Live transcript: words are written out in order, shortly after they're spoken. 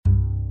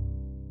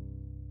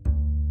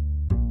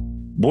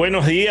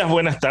Buenos días,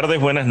 buenas tardes,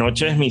 buenas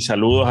noches. Mis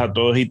saludos a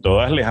todos y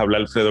todas. Les habla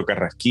Alfredo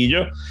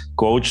Carrasquillo,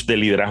 coach de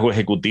liderazgo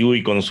ejecutivo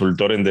y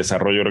consultor en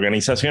desarrollo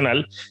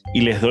organizacional, y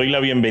les doy la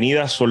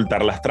bienvenida a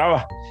Soltar las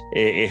Trabas,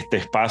 este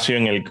espacio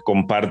en el que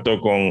comparto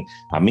con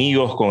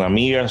amigos, con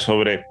amigas,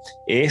 sobre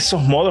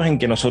esos modos en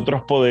que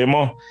nosotros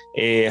podemos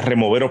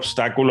remover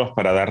obstáculos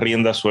para dar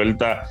rienda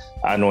suelta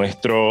a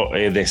nuestro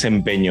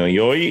desempeño. Y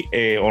hoy,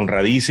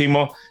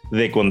 honradísimo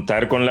de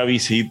contar con la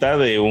visita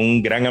de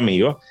un gran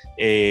amigo,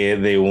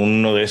 de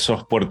uno de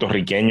esos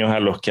puertorriqueños a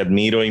los que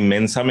admiro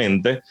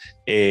inmensamente,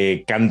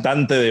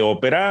 cantante de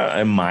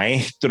ópera,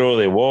 maestro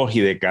de voz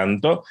y de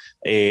canto,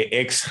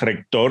 ex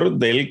rector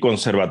del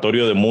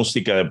Conservatorio de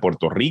Música de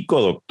Puerto Rico,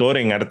 doctor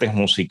en artes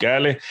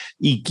musicales,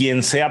 y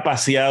quien se ha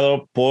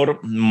paseado por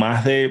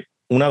más de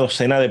una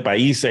docena de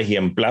países y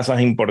en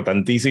plazas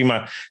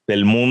importantísimas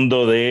del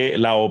mundo de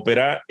la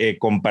ópera,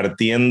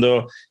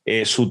 compartiendo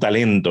su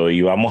talento.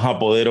 Y vamos a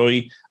poder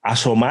hoy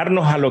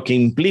asomarnos a lo que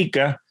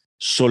implica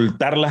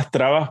soltar las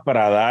trabas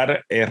para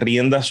dar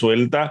rienda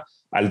suelta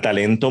al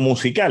talento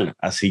musical.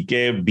 Así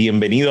que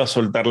bienvenido a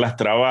Soltar las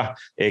Trabas,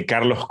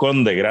 Carlos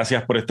Conde.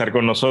 Gracias por estar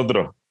con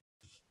nosotros.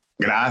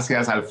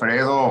 Gracias,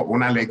 Alfredo.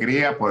 Una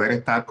alegría poder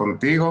estar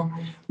contigo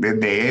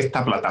desde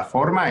esta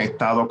plataforma. He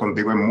estado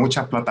contigo en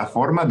muchas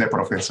plataformas de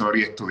profesor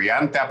y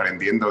estudiante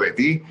aprendiendo de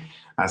ti.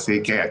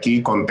 Así que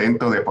aquí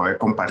contento de poder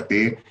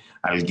compartir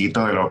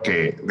alguito de lo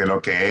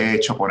que he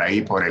hecho por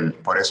ahí,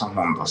 por esos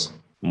mundos.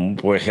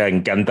 Pues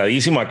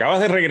encantadísimo. Acabas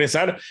de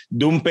regresar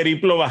de un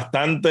periplo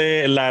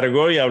bastante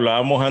largo y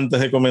hablábamos antes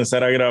de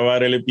comenzar a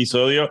grabar el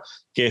episodio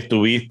que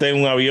estuviste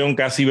en un avión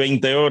casi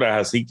 20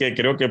 horas, así que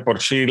creo que por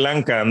Sri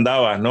Lanka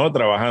andabas, ¿no?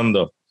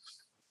 Trabajando.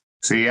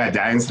 Sí,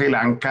 allá en Sri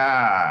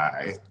Lanka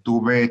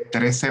estuve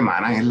 3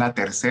 semanas, es la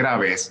tercera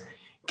vez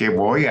que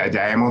voy.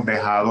 Allá hemos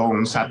dejado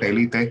un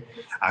satélite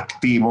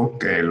activo,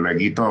 que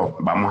luego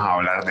vamos a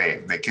hablar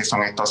de qué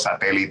son estos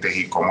satélites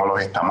y cómo los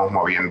estamos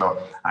moviendo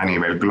a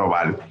nivel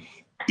global.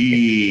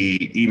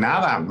 Y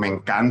nada, me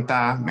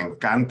encanta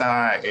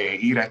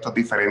ir a estos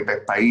diferentes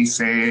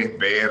países,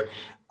 ver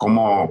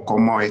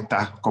cómo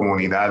estas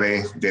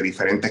comunidades de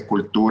diferentes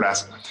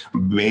culturas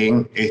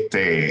ven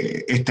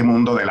este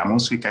mundo de la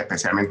música,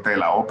 especialmente de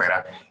la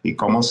ópera, y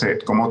cómo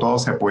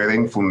todos se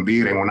pueden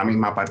fundir en una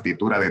misma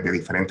partitura desde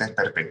diferentes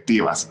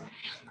perspectivas.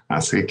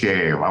 Así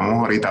que vamos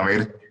ahorita a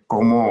ver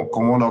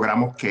cómo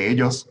logramos que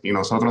ellos y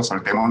nosotros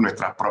soltemos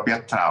nuestras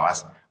propias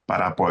trabas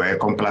para poder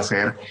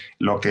complacer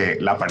lo que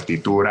la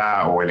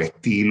partitura o el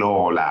estilo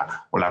o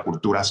la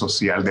cultura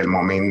social del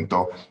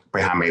momento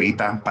pues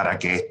amerita para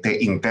que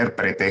este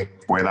intérprete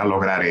pueda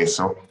lograr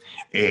eso,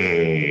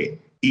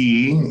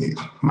 y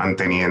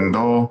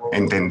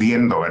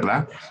entendiendo,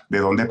 ¿verdad?, de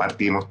dónde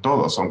partimos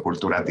todos. Son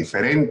culturas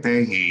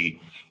diferentes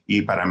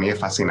y para mí es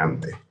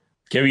fascinante.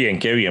 Qué bien,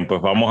 qué bien.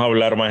 Pues vamos a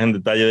hablar más en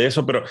detalle de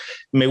eso, pero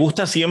me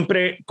gusta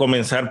siempre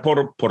comenzar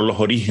por los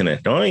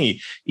orígenes, ¿no?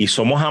 Y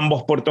somos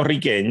ambos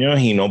puertorriqueños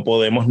y no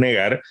podemos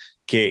negar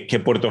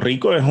que Puerto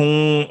Rico es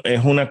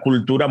una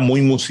cultura muy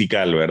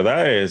musical,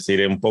 ¿verdad? Es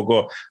decir, un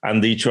poco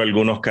han dicho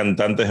algunos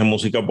cantantes de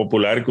música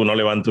popular que uno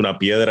levanta una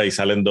piedra y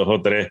salen dos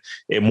o tres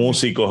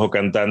músicos o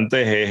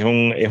cantantes.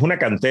 Es una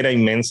cantera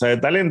inmensa de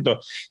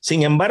talento.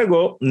 Sin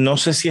embargo, no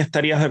sé si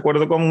estarías de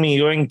acuerdo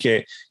conmigo en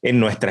que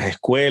en nuestras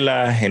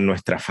escuelas, en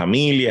nuestras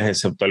familias,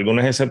 excepto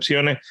algunas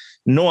excepciones,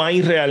 no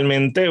hay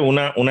realmente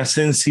una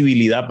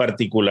sensibilidad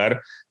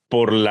particular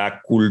por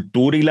la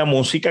cultura y la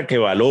música que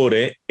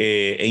valore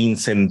e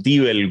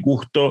incentive el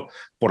gusto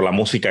por la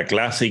música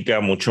clásica,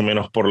 mucho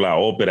menos por la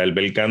ópera, el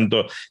bel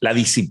canto, la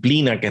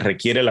disciplina que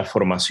requiere la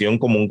formación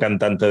como un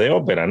cantante de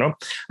ópera, ¿no?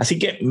 Así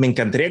que me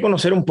encantaría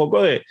conocer un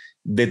poco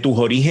de tus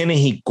orígenes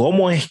y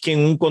cómo es que en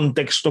un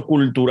contexto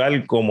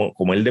cultural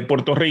como el de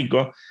Puerto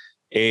Rico,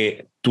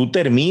 tú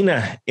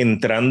terminas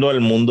entrando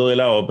al mundo de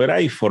la ópera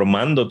y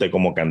formándote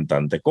como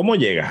cantante. ¿Cómo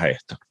llegas a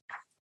esto?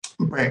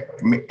 Pues,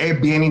 es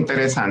bien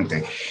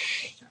interesante.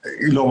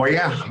 Voy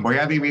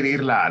a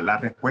dividir la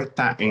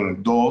respuesta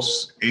en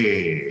dos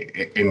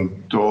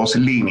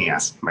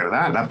líneas,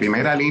 ¿verdad? La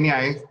primera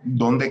línea es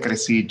dónde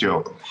crecí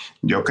yo.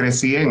 Yo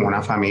crecí en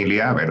una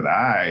familia,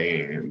 ¿verdad?,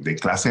 de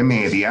clase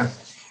media,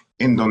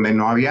 en donde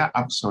no había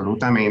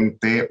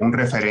absolutamente un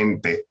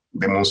referente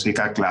de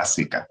música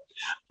clásica,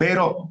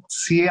 pero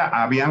sí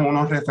habían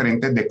unos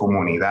referentes de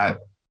comunidad,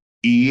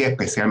 y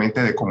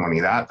especialmente de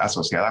comunidad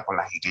asociada con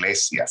las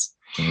iglesias.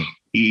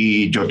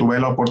 Y yo tuve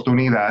la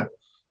oportunidad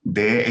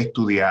de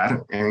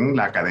estudiar en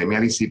la Academia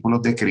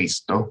Discípulos de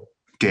Cristo,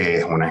 que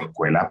es una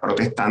escuela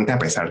protestante, a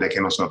pesar de que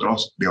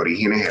nosotros de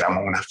orígenes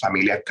éramos unas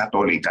familias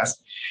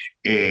católicas.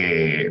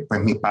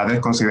 Pues mis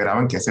padres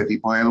consideraban que ese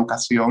tipo de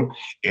educación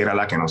era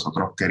la que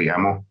nosotros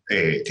queríamos,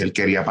 que él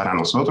quería para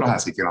nosotros,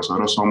 así que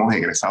nosotros somos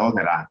egresados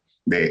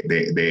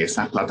de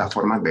esas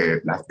plataformas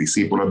de los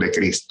Discípulos de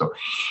Cristo.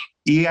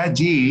 Y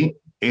allí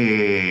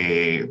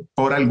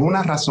Por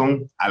alguna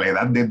razón, a la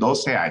edad de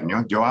 12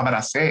 años, yo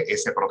abracé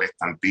ese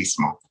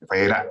protestantismo.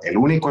 Era el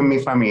único en mi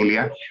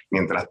familia,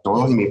 mientras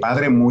todos, y mi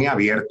padre muy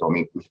abierto,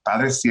 mis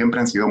padres siempre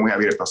han sido muy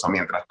abiertos, o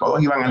mientras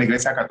todos iban a la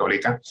iglesia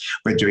católica,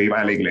 pues yo iba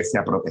a la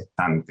iglesia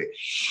protestante.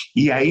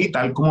 Y ahí,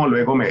 tal como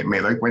luego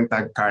me doy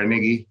cuenta,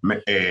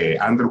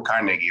 Andrew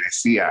Carnegie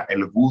decía,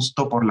 el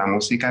gusto por la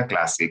música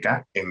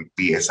clásica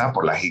empieza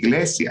por las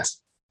iglesias.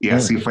 Y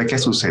así fue que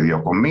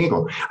sucedió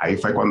conmigo. Ahí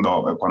fue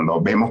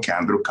cuando vemos que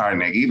Andrew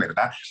Carnegie,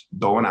 ¿verdad?,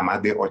 dona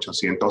más de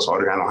 800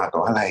 órganos a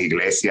todas las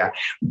iglesias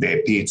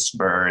de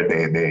Pittsburgh,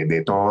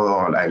 de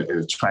todo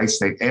el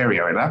Tri-State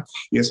Area, ¿verdad?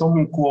 Y eso es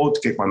un quote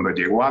que cuando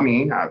llegó a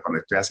mí, cuando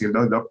estoy haciendo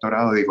el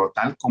doctorado, digo,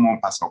 tal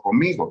como pasó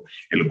conmigo.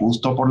 El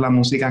gusto por la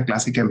música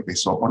clásica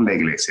empezó por la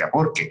iglesia.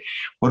 ¿Por qué?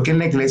 Porque en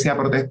la iglesia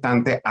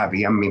protestante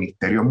habían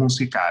ministerios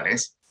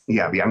musicales y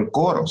habían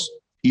coros.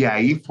 Y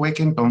ahí fue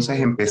que entonces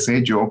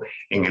empecé yo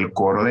en el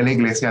coro de la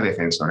iglesia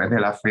Defensores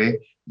de la Fe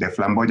de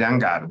Flamboyant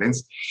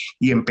Gardens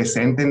y empecé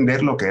a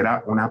entender lo que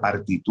era una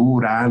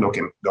partitura, lo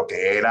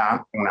que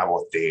era una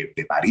voz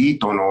de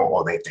barítono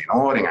o de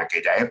tenor en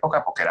aquella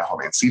época, porque era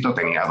jovencito,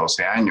 tenía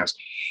 12 años.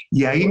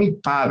 Y ahí mis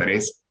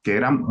padres, que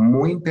eran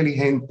muy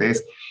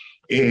inteligentes,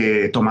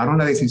 tomaron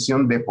la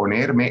decisión de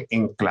ponerme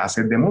en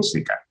clases de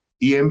música.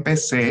 Y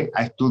empecé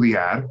a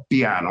estudiar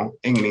piano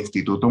en el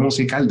Instituto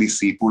Musical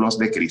Discípulos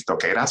de Cristo,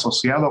 que era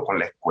asociado con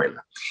la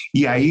escuela.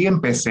 Y ahí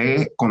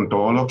empecé con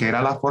todo lo que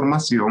era la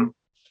formación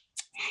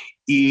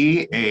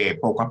y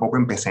poco a poco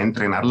empecé a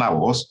entrenar la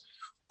voz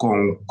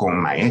con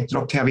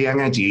maestros que habían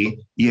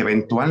allí y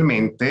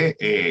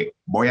eventualmente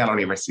voy a la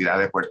Universidad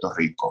de Puerto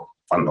Rico.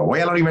 Cuando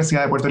voy a la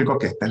Universidad de Puerto Rico,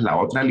 que esta es la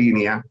otra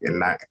línea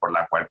por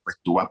la cual pues,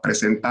 tú vas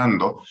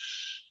presentando,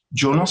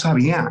 yo no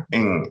sabía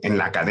en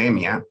la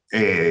academia,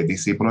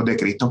 Discípulos de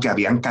Cristo, que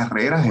habían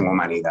carreras en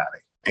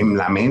humanidades. En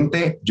la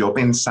mente yo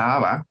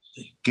pensaba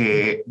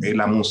que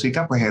la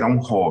música pues era un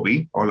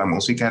hobby o la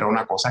música era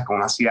una cosa que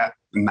uno hacía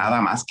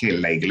nada más que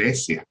en la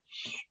iglesia.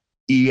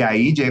 Y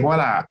ahí llego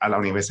a la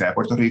Universidad de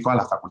Puerto Rico, a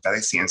la Facultad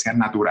de Ciencias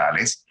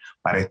Naturales,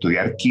 para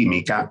estudiar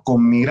química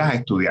con miras a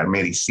estudiar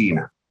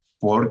medicina.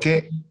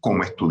 Porque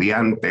como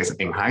estudiantes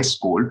en high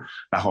school,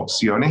 las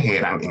opciones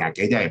eran en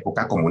aquella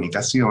época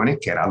comunicaciones,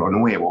 que era lo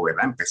nuevo,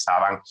 ¿verdad?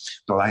 Empezaban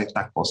todas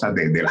estas cosas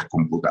de las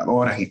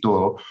computadoras y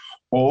todo,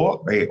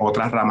 o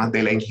otras ramas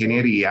de la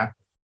ingeniería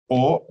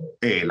o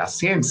la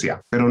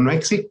ciencia, pero no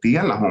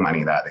existían las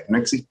humanidades, no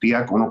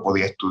existía que uno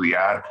podía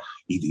estudiar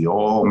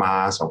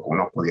idiomas o que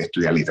uno podía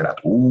estudiar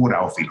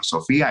literatura o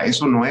filosofía,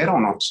 eso no era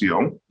una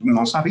opción,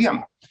 no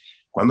sabíamos.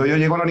 Cuando yo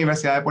llego a la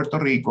Universidad de Puerto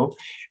Rico,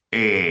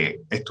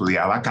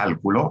 estudiaba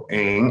cálculo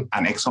en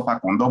Anexo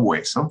Facundo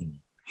Bueso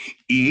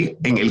y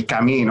en el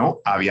camino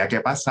había que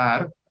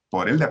pasar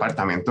por el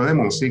departamento de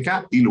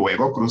música y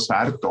luego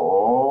cruzar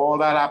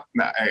toda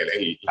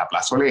la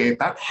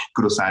plazoleta,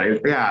 cruzar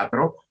el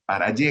teatro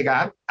para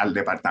llegar al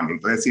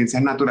departamento de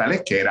ciencias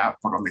naturales, que era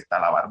por donde está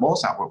la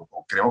Barbosa,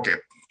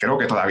 creo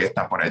que todavía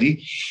está por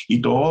allí. Y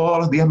todos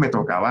los días me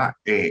tocaba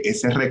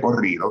ese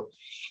recorrido.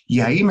 Y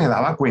ahí me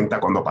daba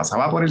cuenta cuando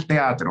pasaba por el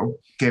teatro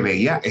que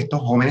veía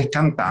estos jóvenes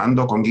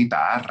cantando con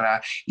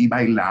guitarra y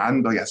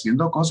bailando y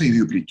haciendo cosas. Y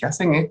digo, ¿qué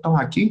hacen estos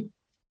aquí?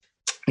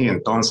 Y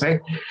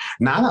entonces,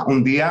 nada,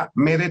 un día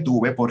me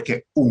detuve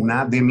porque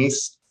una de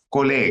mis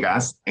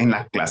colegas en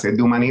las clases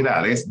de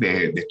humanidades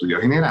de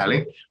estudios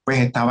generales, pues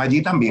estaba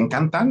allí también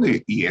cantando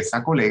y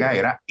esa colega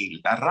era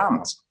Hilda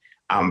Ramos.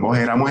 Ambos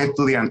éramos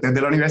estudiantes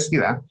de la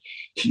universidad.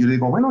 Y yo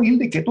digo, bueno,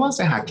 Hilda, ¿qué tú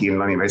haces aquí en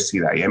la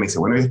universidad? Y ella me dice,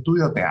 bueno, yo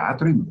estudio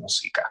teatro y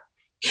música.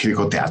 Y yo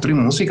digo, teatro y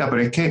música,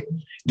 pero es que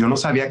yo no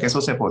sabía que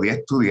eso se podía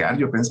estudiar.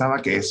 Yo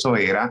pensaba que eso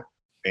era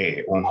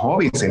un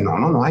hobby. Dice,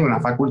 no, hay una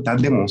facultad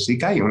de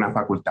música y una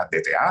facultad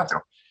de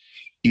teatro.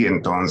 Y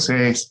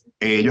entonces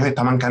ellos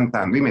estaban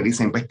cantando y me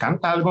dicen, pues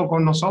canta algo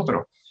con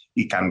nosotros.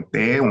 Y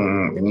canté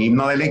un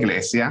himno de la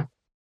iglesia.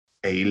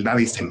 E Hilda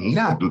dice,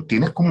 mira, tú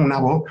tienes como una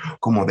voz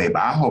como de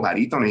bajo,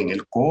 barítono, y en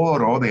el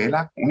coro de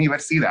la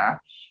universidad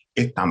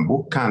están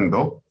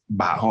buscando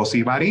bajos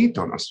y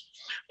barítonos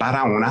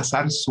para una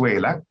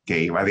zarzuela que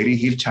iba a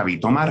dirigir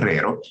Chavito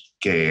Marrero,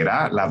 que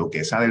era la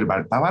duquesa del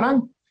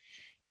Baltabarán.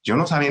 Yo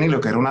no sabía ni lo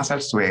que era una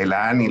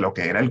zarzuela, ni lo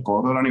que era el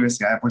coro de la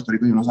Universidad de Puerto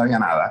Rico, yo no sabía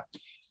nada.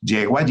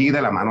 Llego allí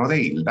de la mano de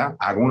Hilda,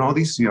 hago una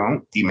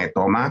audición y me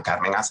toma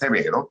Carmen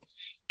Acevedo,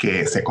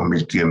 que se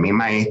convirtió en mi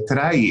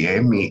maestra y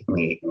es mi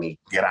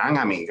gran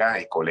amiga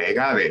y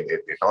colega de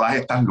todas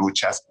estas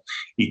luchas.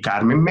 Y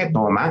Carmen me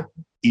toma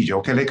y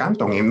yo que le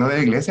canto un himno de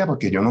la iglesia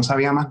porque yo no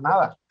sabía más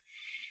nada.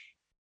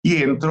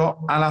 Y entro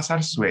a la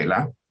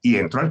zarzuela y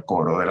entro al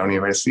coro de la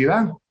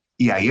universidad.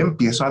 Y ahí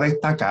empiezo a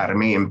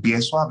destacarme y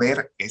empiezo a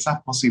ver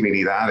esas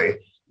posibilidades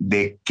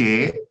de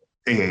que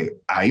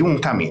hay un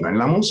camino en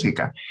la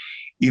música.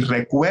 Y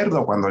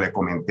recuerdo cuando le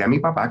comenté a mi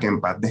papá, que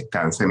en paz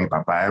descanse, mi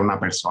papá era una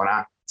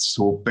persona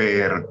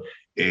súper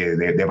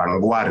de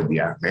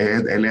vanguardia,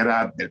 él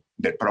era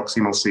del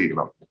próximo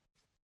siglo.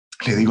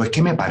 Le digo, es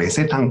que me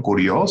parece tan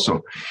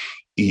curioso.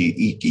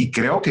 Y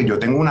creo que yo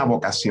tengo una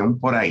vocación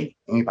por ahí.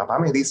 Y mi papá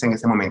me dice en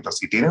ese momento,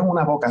 si tienes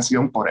una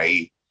vocación por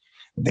ahí,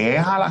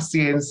 deja la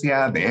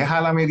ciencia,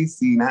 deja la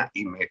medicina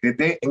y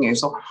métete en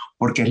eso,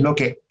 porque es lo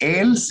que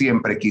él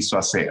siempre quiso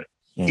hacer.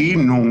 Y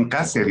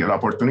nunca se dio la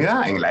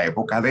oportunidad. En la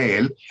época de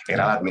él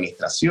era la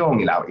administración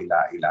y la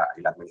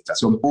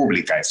administración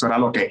pública. Eso era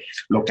lo que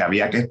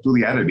había que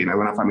estudiar. Él viene de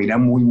una familia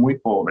muy, muy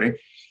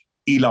pobre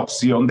y la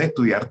opción de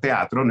estudiar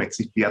teatro no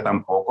existía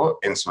tampoco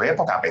en su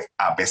época,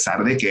 a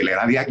pesar de que él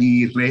era de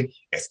Aguirre,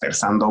 Esther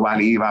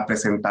Sandoval iba a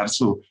presentar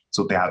su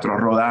teatro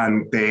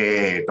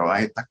rodante,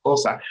 todas estas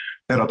cosas,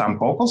 pero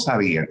tampoco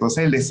sabía.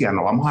 Entonces él decía,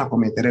 no vamos a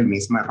cometer el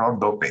mismo error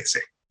dos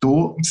veces.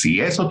 Tú, si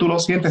eso tú lo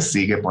sientes,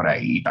 sigue por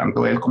ahí. Y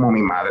tanto él como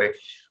mi madre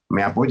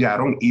me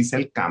apoyaron, hice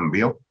el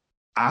cambio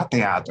a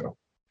teatro.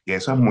 Y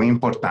eso es muy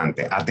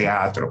importante, a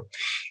teatro.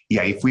 Y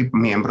ahí fui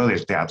miembro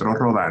del Teatro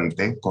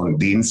Rodante con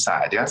Dean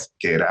Sayas,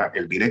 que era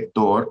el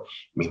director,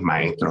 mis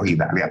maestros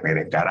Idalia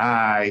Pérez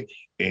Garay,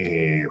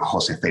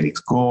 José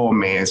Félix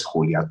Gómez,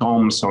 Julia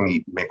Thompson,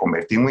 y me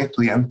convertí en un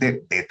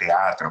estudiante de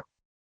teatro.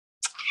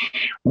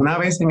 Una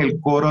vez en el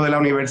coro de la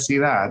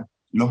universidad,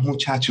 los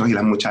muchachos y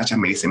las muchachas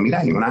me dicen,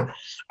 mira,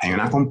 hay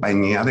una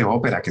compañía de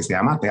ópera que se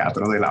llama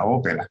Teatro de la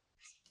Ópera.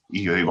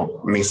 Y yo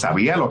digo, ni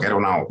sabía lo que era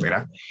una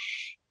ópera.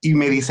 Y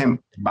me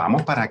dicen,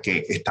 vamos para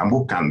que están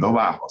buscando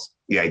bajos.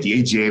 Y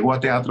allí llego a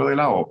Teatro de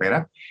la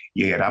Ópera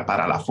y era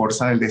para La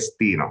Fuerza del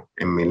Destino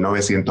en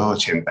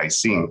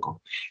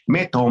 1985.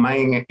 Me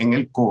toman en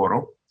el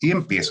coro y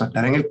empiezo a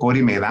estar en el coro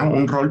y me dan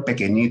un rol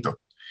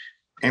pequeñito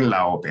en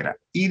la ópera.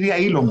 Y de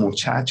ahí los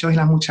muchachos y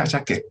las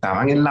muchachas que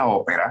estaban en la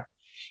ópera,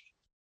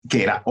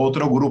 que era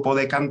otro grupo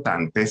de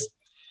cantantes,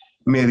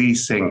 me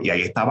dicen, y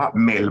ahí estaba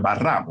Melba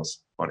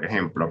Ramos, por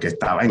ejemplo, que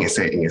estaba en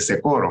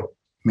ese coro.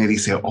 Me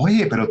dice,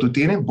 oye, pero tú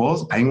tienes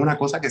voz, hay una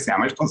cosa que se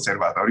llama el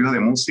Conservatorio de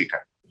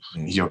Música.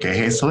 Y yo, ¿qué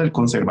es eso del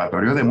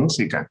Conservatorio de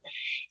Música?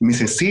 Y me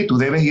dice, sí, tú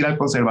debes ir al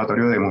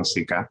Conservatorio de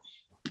Música.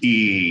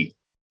 Y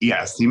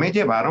así me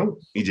llevaron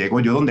y llego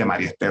yo donde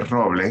María Esther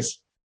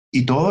Robles.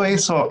 Y todo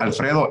eso,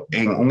 Alfredo,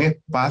 en un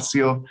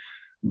espacio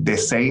de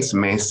 6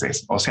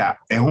 meses. O sea,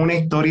 es una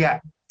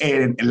historia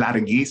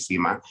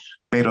larguísima,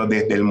 pero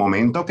desde el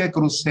momento que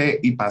crucé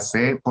y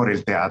pasé por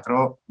el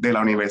teatro de la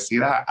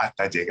universidad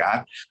hasta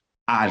llegar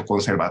al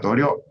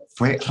conservatorio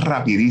fue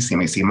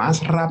rapidísimo. Y si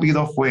más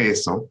rápido fue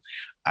eso,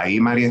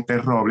 ahí María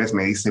Esther Robles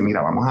me dice,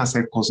 mira, vamos a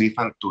hacer Così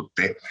fan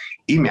tutte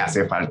y me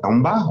hace falta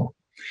un bajo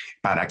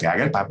para que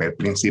haga el papel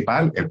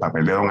principal, el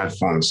papel de Don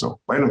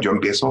Alfonso. Bueno, yo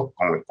empiezo,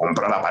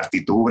 compro la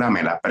partitura,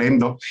 me la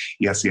aprendo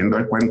y haciendo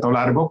el cuento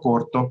largo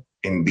corto,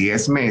 en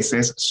 10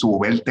 meses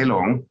sube el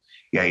telón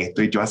y ahí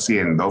estoy yo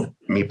haciendo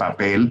mi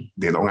papel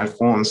de Don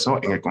Alfonso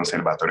en el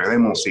Conservatorio de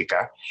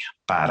Música.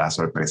 Para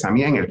sorpresa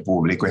mía, en el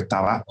público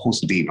estaba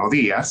Justino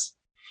Díaz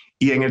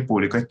y en el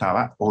público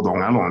estaba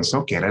Odón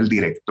Alonso, que era el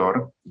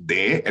director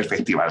del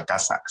Festival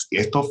Casals. Y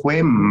esto fue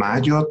en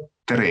mayo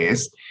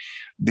 3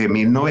 de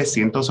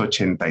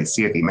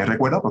 1987, y me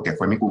recuerdo porque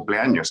fue mi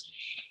cumpleaños.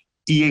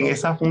 Y en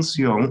esa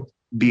función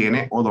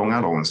viene Odón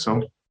Alonso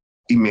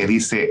y me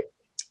dice,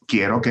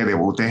 quiero que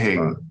debutes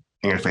en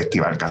el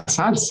Festival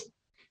Casals.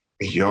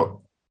 Y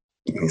yo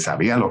ni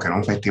sabía lo que era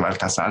un Festival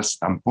Casals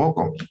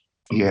tampoco.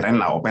 Y era en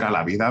la ópera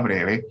La Vida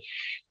Breve,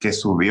 que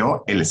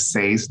subió el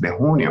 6 de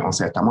junio. O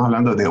sea, estamos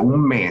hablando de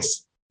un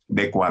mes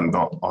de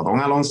cuando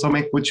Odón Alonso me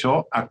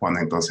escuchó a cuando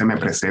entonces me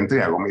presento y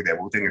hago mi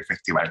debut en el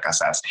Festival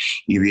Casals.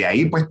 Y de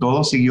ahí pues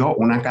todo siguió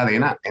una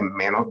cadena. En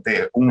menos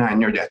de un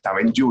año ya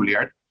estaba en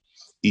Juilliard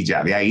y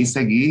ya de ahí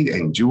seguí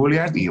en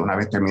Juilliard y una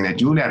vez terminé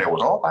Juilliard,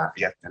 Europa,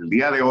 y hasta el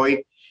día de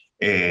hoy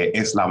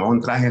eslabón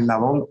tras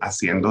eslabón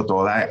haciendo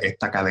toda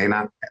esta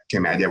cadena que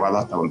me ha llevado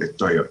hasta donde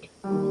estoy hoy.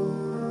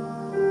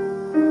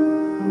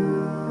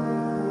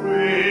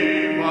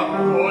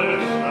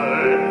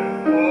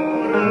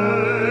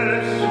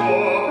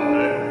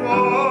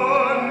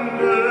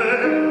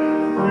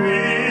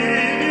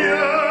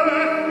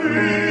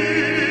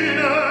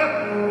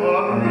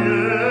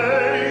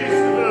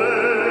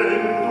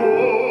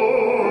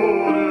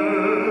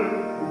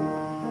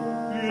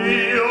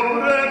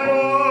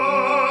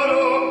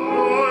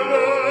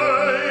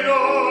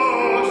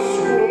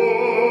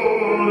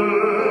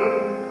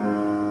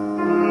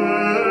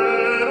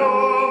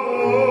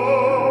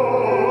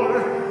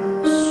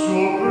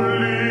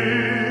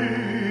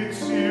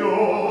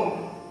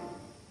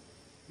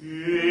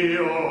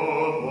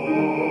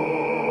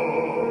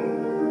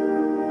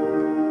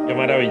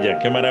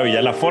 Qué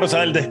maravilla. La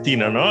fuerza del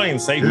destino, ¿no? En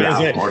 6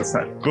 meses,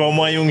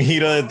 cómo hay un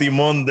giro de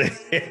timón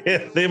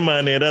de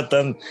manera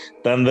tan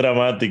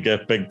dramática,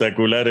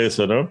 espectacular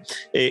eso, ¿no?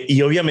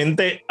 Y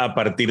obviamente, a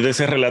partir de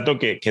ese relato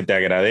que te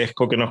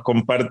agradezco que nos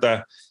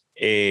compartas,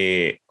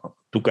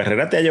 tu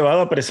carrera te ha llevado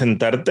a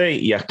presentarte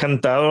y has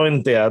cantado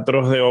en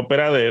teatros de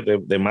ópera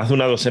de más de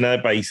una docena de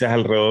países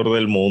alrededor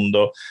del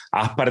mundo.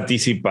 Has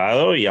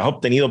participado y has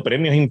obtenido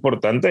premios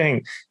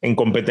importantes en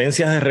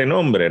competencias de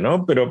renombre,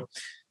 ¿no? Pero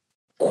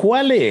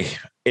 ¿cuál es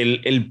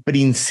el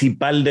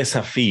principal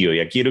desafío? Y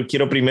aquí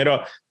quiero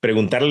primero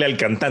preguntarle al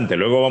cantante,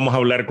 luego vamos a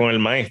hablar con el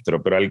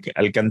maestro, pero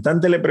al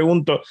cantante le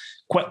pregunto,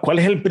 ¿cuál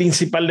es el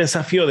principal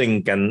desafío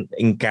de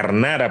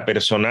encarnar a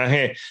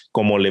personajes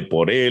como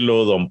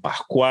Leporello, Don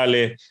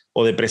Pasquale,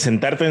 o de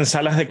presentarte en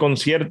salas de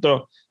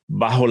concierto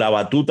bajo la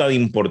batuta de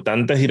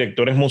importantes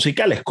directores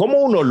musicales? ¿Cómo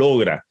uno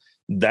logra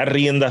dar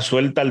rienda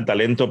suelta al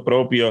talento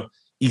propio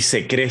y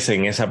se crece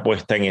en esa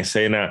puesta en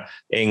escena,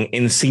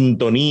 en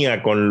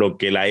sintonía con lo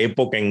que la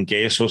época en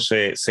que eso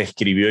se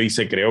escribió y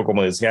se creó,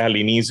 como decías al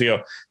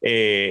inicio,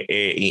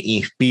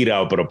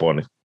 inspira o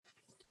propone?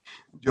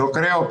 Yo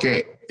creo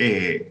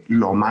que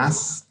lo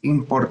más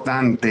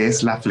importante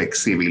es la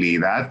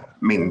flexibilidad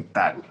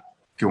mental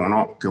que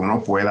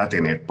uno pueda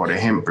tener. Por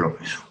ejemplo,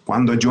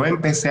 cuando yo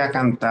empecé a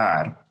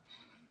cantar,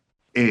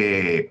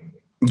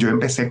 yo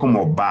empecé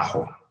como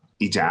bajo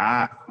y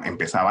ya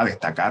empezaba a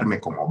destacarme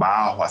como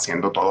bajo,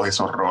 haciendo todos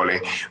esos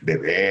roles de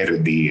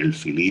Verdi, el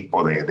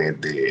Filippo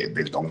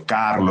de Don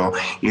Carlo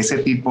y ese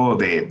tipo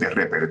de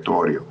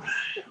repertorio.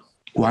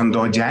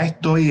 Cuando ya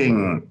estoy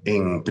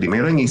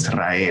primero en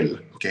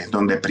Israel, que es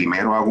donde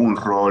primero hago un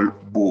rol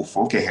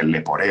bufo, que es el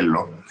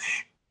Leporello,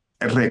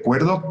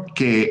 recuerdo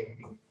que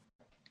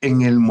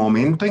en el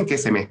momento en que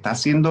se me está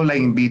haciendo la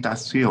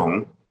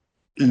invitación,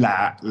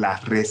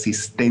 la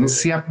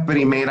resistencia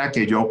primera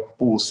que yo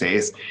puse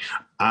es,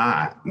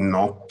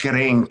 no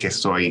creen que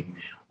soy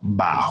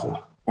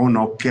bajo o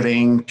no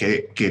creen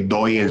que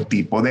doy el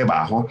tipo de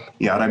bajo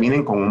y ahora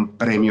vienen con un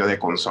premio de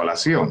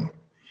consolación.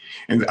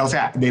 O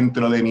sea,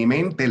 dentro de mi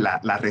mente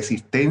la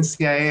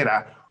resistencia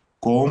era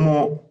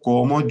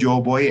cómo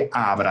yo voy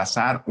a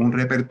abrazar un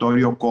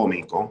repertorio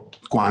cómico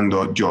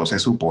cuando yo se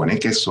supone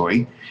que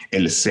soy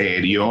el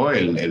serio,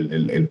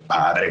 el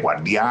padre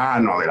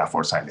guardiano de la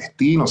fuerza del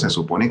destino. Se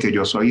supone que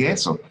yo soy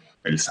eso,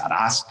 el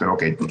Sarastro,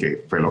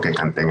 que fue lo que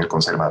canté en el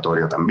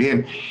conservatorio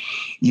también.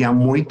 Y a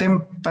muy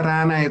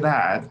temprana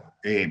edad,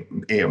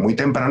 muy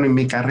temprano en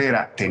mi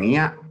carrera,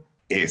 tenía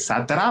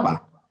esa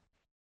traba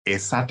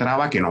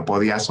que no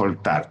podía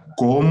soltar.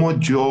 ¿Cómo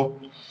yo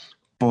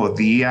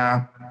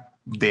podía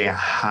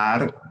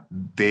dejar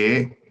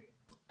de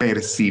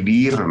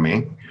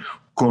percibirme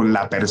con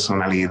la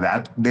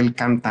personalidad del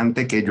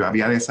cantante que yo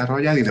había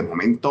desarrollado y de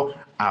momento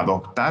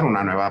adoptar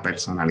una nueva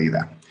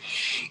personalidad?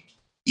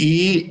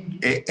 Y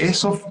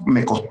eso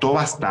me costó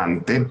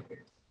bastante,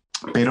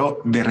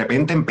 pero de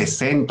repente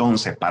empecé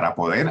entonces, para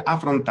poder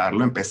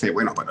afrontarlo, empecé,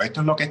 bueno, pero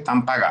esto es lo que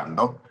están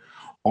pagando.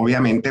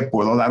 Obviamente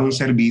puedo dar un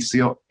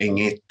servicio en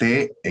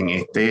este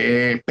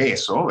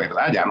peso,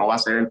 ¿verdad? Ya no va a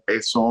ser el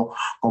peso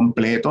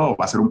completo,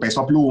 va a ser un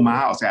peso a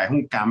pluma, o sea, es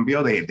un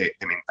cambio de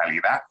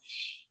mentalidad.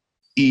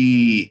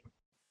 Y,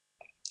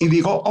 y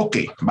digo, ok,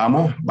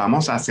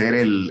 vamos a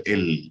hacer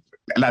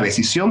la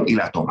decisión y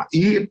la toma.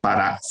 Y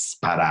para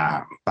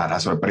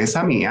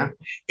sorpresa mía,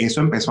 eso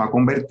empezó a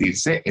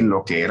convertirse en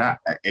lo que era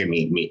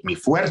mi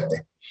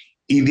fuerte.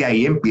 Y de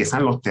ahí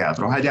empiezan los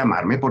teatros a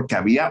llamarme porque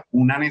había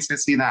una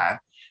necesidad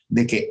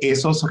de que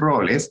esos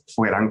roles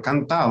fueran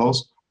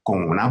cantados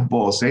con unas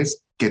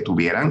voces que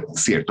tuvieran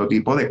cierto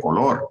tipo de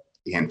color.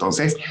 Y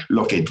entonces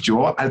lo que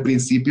yo al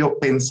principio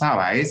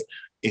pensaba es,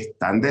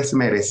 están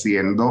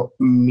desmereciendo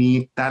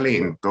mi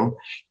talento,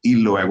 y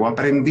luego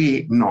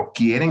aprendí, no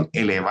quieren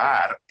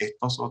elevar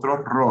estos otros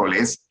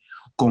roles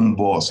con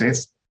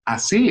voces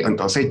así.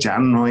 Entonces ya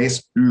no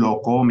es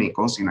lo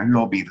cómico, sino es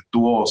lo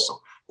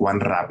virtuoso, cuán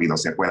rápido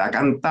se pueda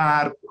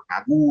cantar,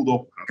 cuán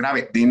agudo, cuán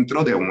grave,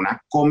 dentro de una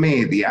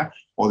comedia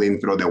o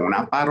dentro de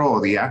una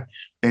parodia,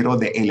 pero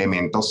de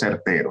elementos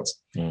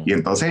certeros. Y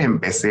entonces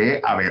empecé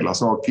a verlo.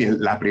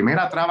 La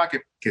primera traba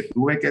que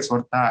tuve que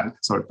soltar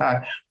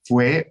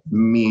fue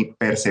mi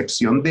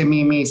percepción de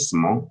mí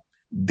mismo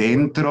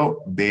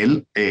dentro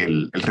del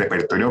el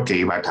repertorio que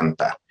iba a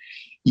cantar.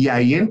 Y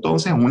ahí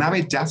entonces, una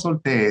vez ya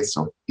solté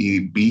eso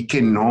y vi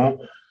que no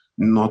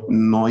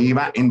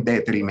iba en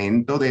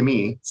detrimento de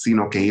mí,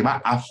 sino que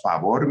iba a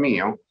favor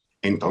mío,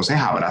 entonces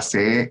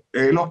abracé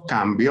los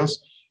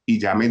cambios y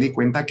ya me di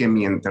cuenta que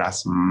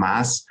mientras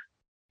más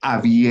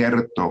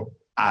abierto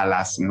a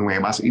las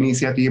nuevas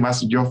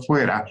iniciativas yo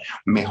fuera,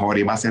 mejor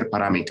iba a ser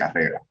para mi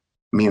carrera.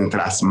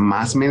 Mientras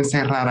más me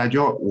encerrara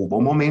yo, hubo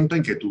un momento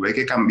en que tuve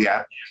que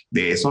cambiar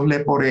de esos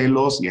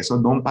Leporellos y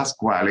esos Don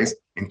Pasquales,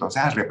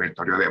 entonces al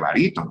repertorio de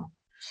barítono.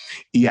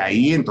 Y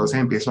ahí entonces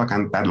empiezo a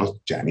cantar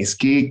los Janis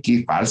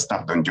Kiki,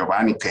 Falstaff, Don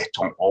Giovanni, que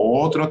son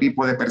otro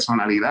tipo de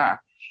personalidad,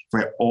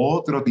 fue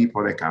otro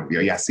tipo de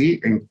cambio. Y así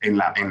en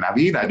la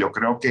vida yo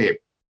creo que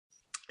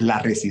la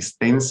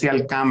resistencia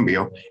al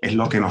cambio es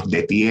lo que nos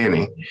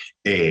detiene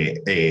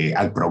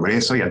al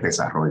progreso y al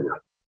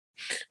desarrollo.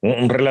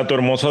 Un relato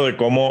hermoso de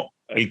cómo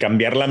el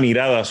cambiar la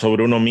mirada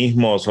sobre uno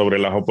mismo, sobre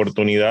las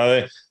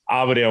oportunidades,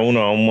 abre a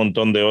uno a un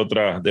montón de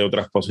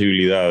otras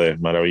posibilidades.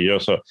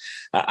 Maravilloso.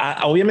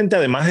 Obviamente,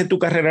 además de tu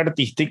carrera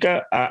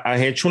artística, has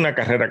hecho una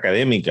carrera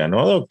académica,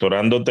 ¿no?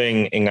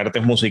 Doctorándote en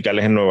artes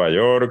musicales en Nueva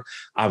York,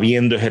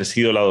 habiendo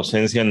ejercido la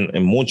docencia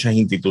en muchas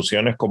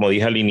instituciones, como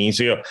dije al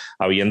inicio,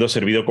 habiendo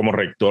servido como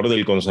rector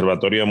del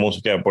Conservatorio de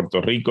Música de Puerto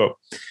Rico.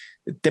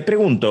 Te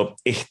pregunto,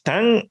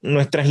 ¿están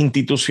nuestras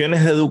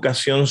instituciones de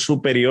educación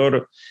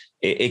superior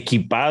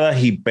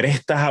equipadas y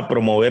prestas a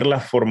promover la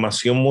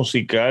formación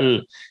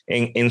musical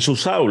en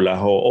sus aulas?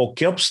 O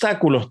qué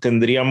obstáculos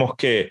tendríamos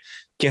que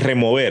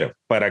remover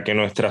para que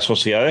nuestras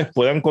sociedades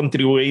puedan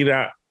contribuir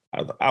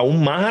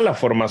aún más a la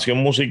formación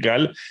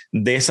musical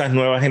de esas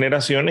nuevas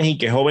generaciones y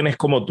que jóvenes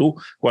como tú,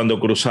 cuando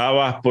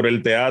cruzabas por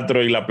el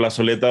teatro y la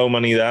plazoleta de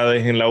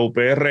humanidades en la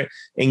UPR,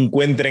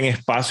 encuentren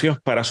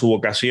espacios para su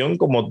vocación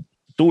como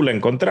tú la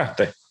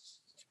encontraste?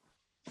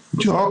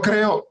 Yo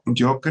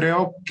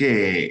creo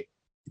que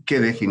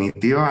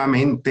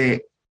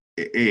definitivamente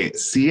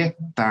sí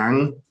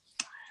están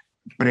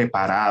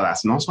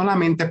preparadas, no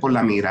solamente por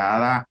la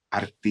mirada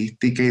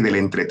artística y del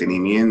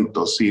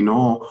entretenimiento,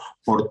 sino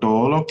por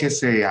todo lo que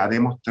se ha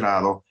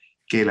demostrado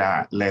que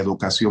la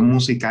educación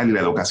musical y la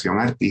educación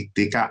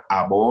artística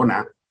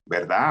abona,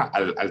 ¿verdad?,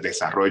 al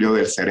desarrollo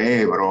del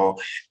cerebro,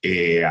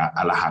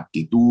 a las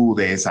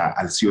aptitudes,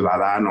 al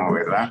ciudadano,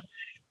 ¿verdad?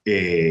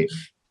 Eh,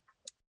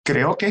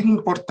 Creo que es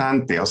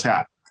importante, o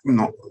sea,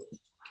 no,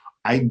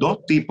 hay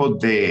dos tipos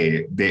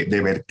de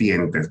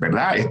vertientes,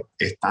 ¿verdad?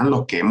 Están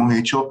los que hemos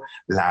hecho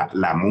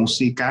la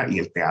música y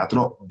el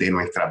teatro de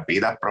nuestras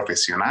vidas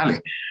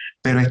profesionales,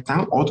 pero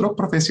están otros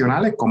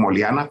profesionales como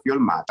Liana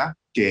Fiolmata,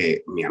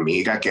 que mi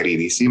amiga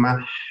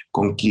queridísima,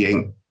 con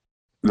quien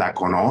la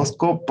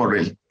conozco por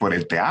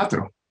el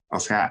teatro. O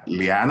sea,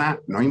 Liana,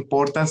 no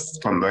importa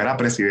cuando era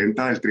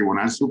presidenta del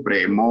Tribunal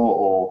Supremo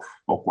o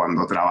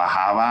cuando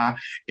trabajaba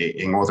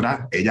en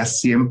otras, ella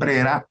siempre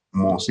era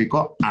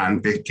músico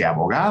antes que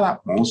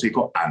abogada,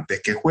 músico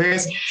antes que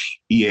juez,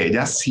 y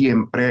ella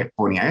siempre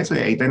ponía eso. Y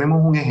ahí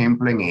tenemos un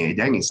ejemplo en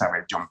ella, en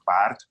Isabel John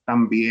Park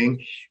también,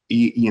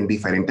 y en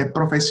diferentes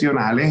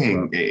profesionales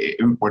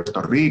en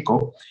Puerto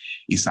Rico.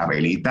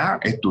 Isabelita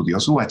estudió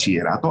su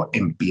bachillerato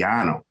en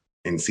piano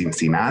en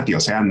Cincinnati, o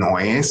sea, no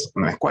es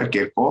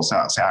cualquier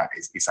cosa, o sea,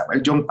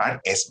 Isabel John Park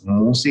es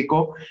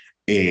músico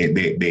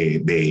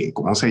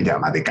 ¿cómo se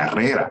llama?, de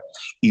carrera.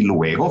 Y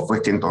luego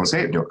fue que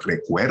entonces, yo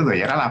recuerdo,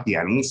 ella era la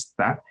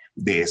pianista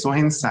de esos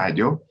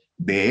ensayos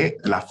de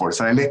La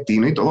Fuerza del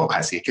Destino y todo,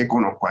 así es que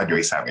conozco a yo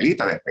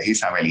Isabelita. Después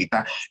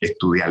Isabelita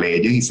estudia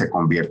leyes y se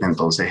convierte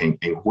entonces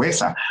en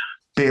jueza.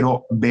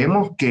 Pero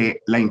vemos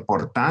que la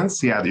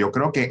importancia, yo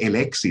creo que el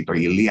éxito,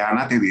 y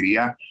Liana te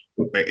diría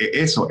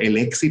eso, el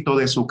éxito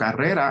de su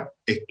carrera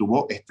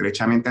estuvo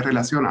estrechamente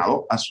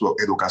relacionado a su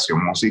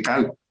educación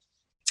musical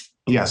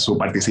y a su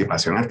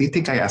participación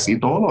artística, y así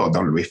todo,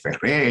 don Luis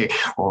Ferré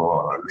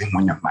o Luis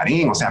Muñoz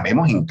Marín. O sea,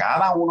 vemos en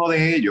cada uno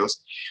de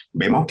ellos,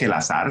 vemos que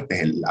las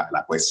artes,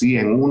 la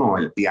poesía en uno,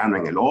 el piano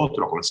en el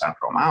otro, con San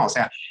Román, o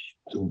sea,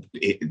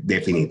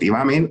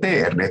 definitivamente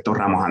Ernesto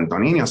Ramos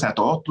Antonini, o sea,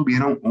 todos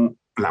tuvieron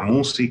la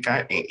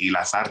música y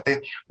las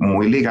artes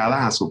muy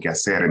ligadas a su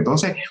quehacer.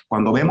 Entonces,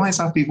 cuando vemos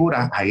esas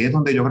figuras, ahí es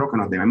donde yo creo que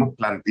nos debemos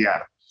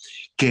plantear: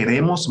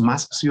 queremos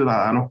más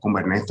ciudadanos como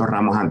Ernesto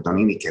Ramos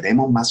Antonini,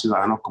 queremos más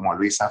ciudadanos como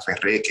Luisa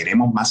Ferré,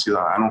 queremos más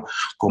ciudadanos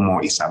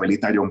como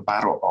Isabelita John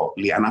Parro o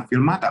Liana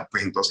Fiolmata.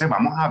 Pues entonces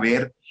vamos a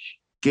ver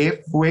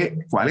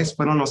cuáles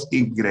fueron los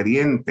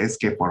ingredientes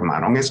que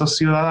formaron esos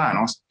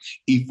ciudadanos,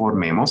 y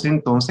formemos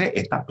entonces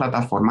estas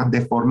plataformas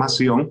de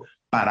formación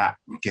para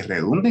que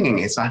redunden en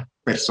esas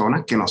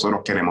personas que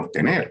nosotros queremos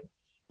tener.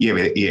 Y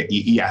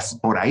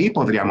por ahí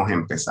podríamos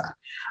empezar.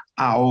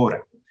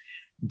 Ahora,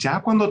 ya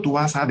cuando tú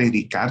vas a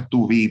dedicar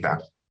tu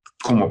vida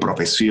como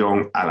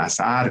profesión a las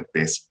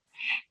artes,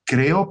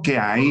 creo que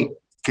hay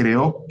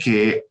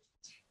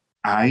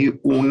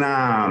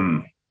una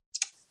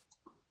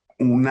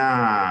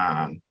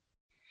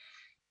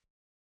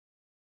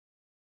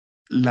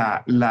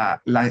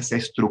las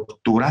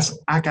estructuras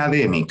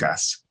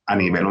académicas a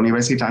nivel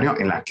universitario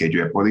en las que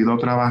yo he podido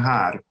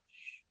trabajar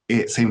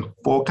se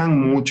enfocan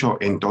mucho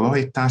en todas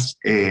estas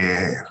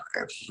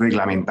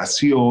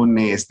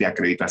reglamentaciones de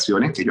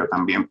acreditaciones, que yo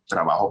también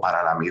trabajo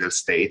para la Middle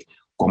State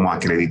como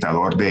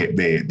acreditador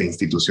de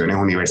instituciones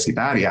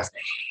universitarias.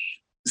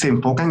 Se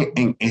enfocan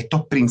en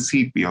estos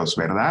principios,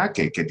 ¿verdad?,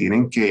 que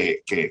tienen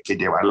que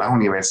llevar las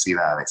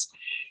universidades.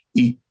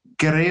 Y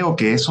creo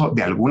que eso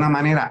de alguna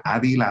manera ha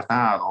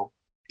dilatado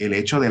el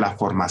hecho de la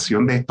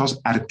formación de estos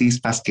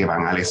artistas que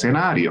van al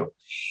escenario.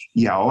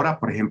 Y ahora,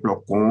 por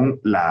ejemplo, con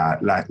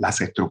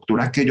las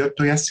estructuras que yo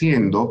estoy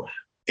haciendo,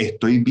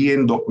 estoy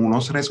viendo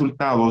unos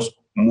resultados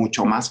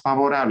mucho más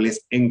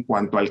favorables en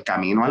cuanto al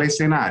camino al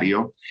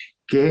escenario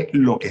que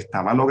lo que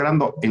estaba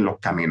logrando en los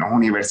caminos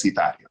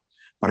universitarios.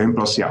 Por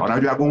ejemplo, si ahora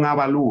yo hago un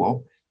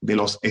avalúo de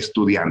los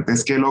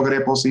estudiantes que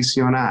logré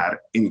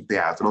posicionar en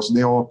teatros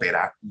de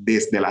ópera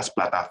desde las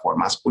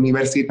plataformas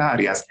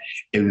universitarias,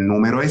 el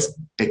número es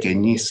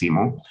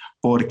pequeñísimo,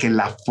 porque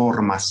la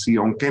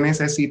formación que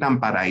necesitan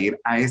para ir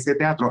a ese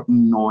teatro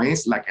no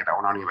es la que da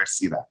una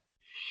universidad.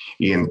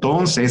 Y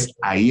entonces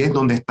ahí es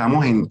donde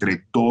estamos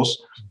entre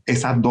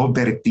esas dos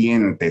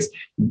vertientes.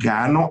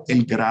 Gano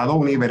el grado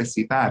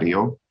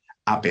universitario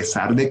a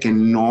pesar de que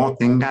no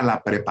tenga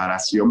la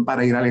preparación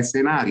para ir al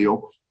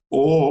escenario,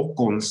 o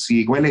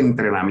consigo el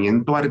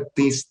entrenamiento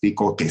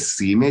artístico que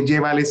sí me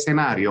lleva al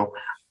escenario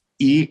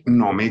y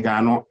no me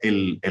gano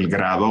el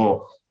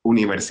grado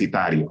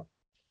universitario.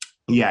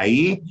 Y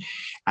ahí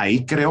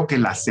creo que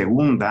la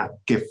segunda,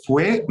 que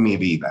fue mi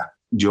vida.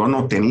 Yo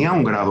no tenía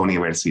un grado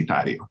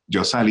universitario.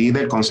 Yo salí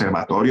del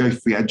conservatorio y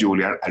fui al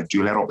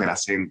Juilliard Opera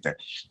Center.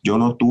 Yo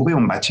no tuve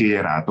un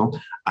bachillerato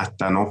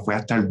fue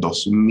hasta el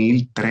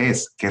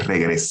 2003 que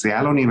regresé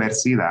a la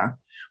universidad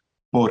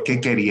porque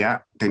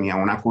tenía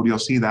una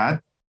curiosidad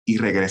y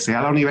regresé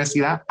a la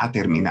universidad a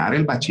terminar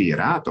el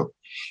bachillerato.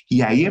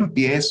 Y ahí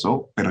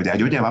empiezo, pero ya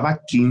yo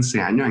llevaba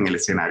 15 años en el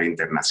escenario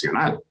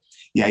internacional.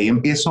 Y ahí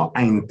empiezo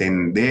a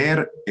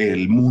entender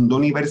el mundo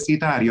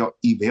universitario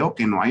y veo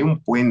que no hay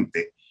un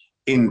puente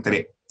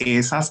entre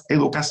esas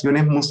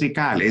educaciones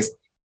musicales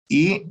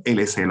y el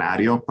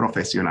escenario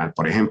profesional.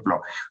 Por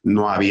ejemplo,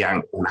 no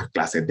habían unas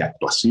clases de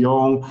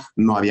actuación,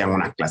 no habían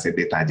unas clases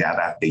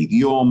detalladas de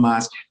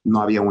idiomas,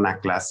 no había una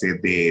clase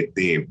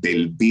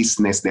del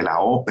business de la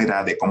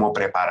ópera, de cómo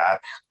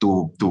preparar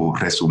tu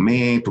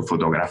resumen, tu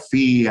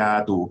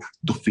fotografía,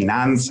 tus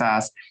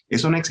finanzas.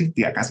 Eso no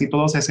existía. Casi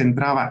todo se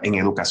centraba en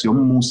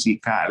educación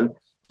musical,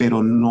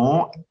 pero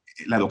no,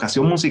 la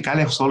educación musical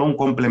es solo un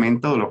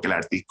complemento de lo que el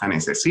artista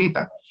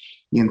necesita.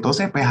 Y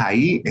entonces, pues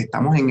ahí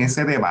estamos en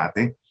ese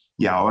debate.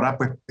 Y ahora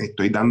pues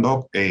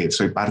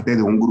soy parte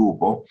de un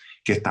grupo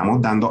que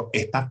estamos dando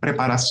estas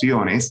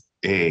preparaciones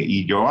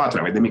y yo a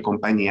través de mi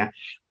compañía,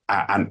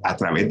 a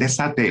través de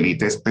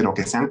satélites, pero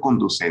que sean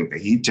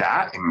conducentes. Y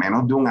ya en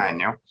menos de un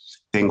año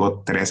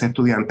tengo 3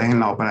 estudiantes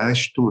en la ópera de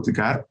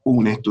Stuttgart,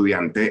 un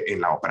estudiante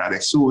en la ópera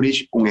de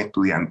Zurich, un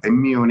estudiante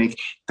en Múnich,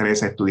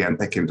 3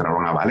 estudiantes que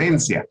entraron a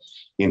Valencia.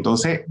 Y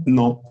entonces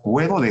no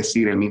puedo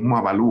decir el mismo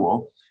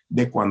avalúo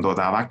de cuando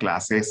daba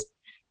clases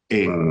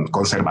en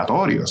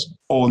conservatorios,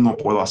 o no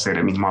puedo hacer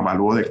el mismo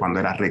avalúo de cuando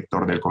era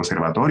rector del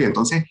conservatorio.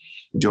 Entonces,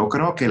 yo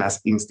creo que las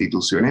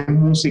instituciones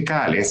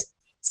musicales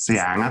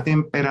se han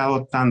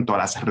atemperado tanto a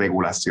las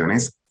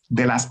regulaciones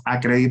de las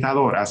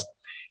acreditadoras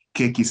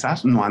que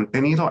quizás no han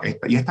tenido,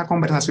 y esta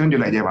conversación yo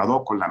la he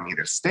llevado con la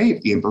Middle State,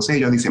 y entonces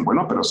ellos dicen,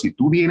 bueno, pero si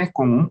tú vienes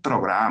con un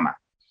programa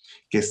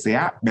que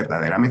sea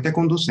verdaderamente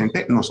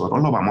conducente,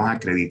 nosotros lo vamos a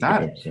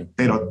acreditar,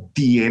 pero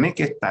tiene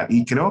que estar,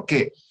 y creo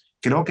que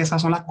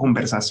esas son las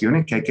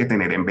conversaciones que hay que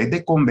tener. En vez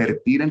de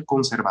convertir el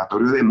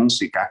Conservatorio de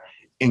Música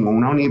en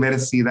una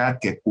universidad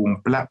que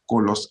cumpla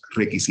con los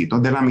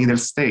requisitos de la Middle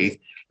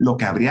State, lo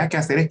que habría que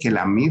hacer es que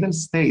la Middle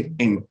State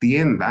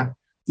entienda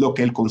lo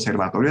que el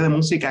Conservatorio de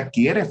Música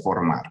quiere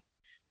formar.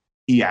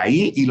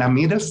 Y la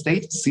Middle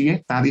State sí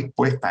está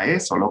dispuesta a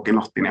eso. Lo que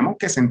nos tenemos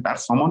que sentar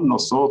somos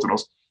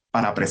nosotros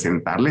para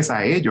presentarles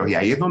a ellos. Y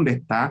ahí es donde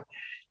está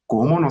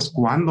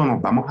cuándo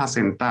nos vamos a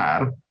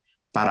sentar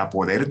para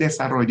poder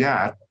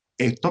desarrollar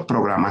estos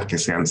programas que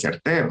sean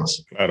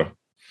certeros. Claro.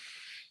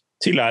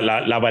 Sí,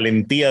 la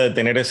valentía de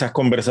tener esas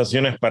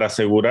conversaciones para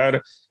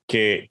asegurar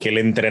que el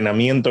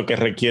entrenamiento que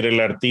requiere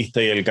el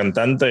artista y el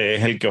cantante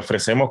es el que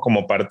ofrecemos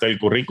como parte del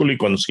currículo y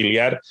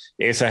conciliar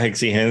esas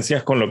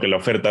exigencias con lo que la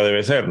oferta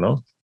debe ser,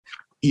 ¿no?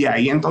 Y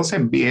ahí entonces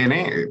ahí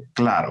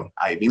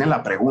viene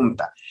la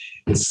pregunta.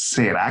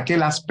 ¿Será que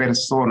las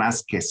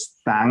personas que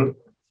están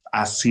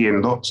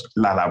haciendo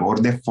la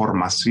labor de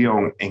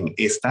formación en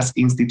estas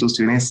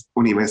instituciones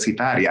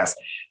universitarias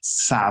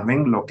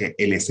saben lo que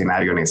el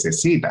escenario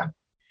necesita?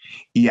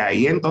 Y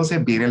ahí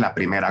entonces viene la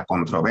primera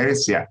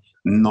controversia.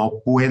 No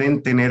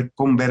pueden tener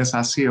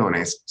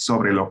conversaciones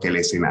sobre lo que el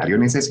escenario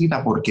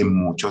necesita porque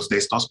muchos de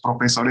estos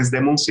profesores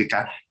de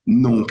música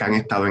nunca han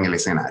estado en el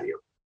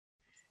escenario.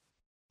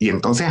 Y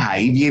entonces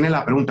ahí viene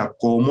la pregunta,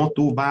 ¿cómo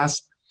tú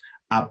vas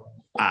a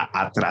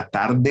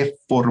tratar de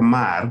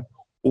formar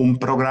un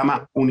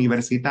programa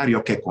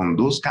universitario que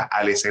conduzca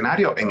al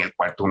escenario en el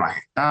cual tú no has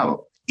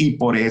estado? Y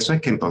por eso es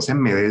que entonces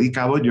me he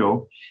dedicado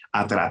yo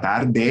a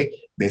tratar de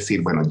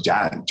decir, bueno,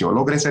 ya yo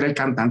logré ser el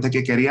cantante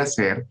que quería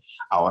ser,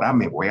 ahora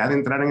me voy a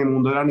adentrar en el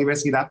mundo de la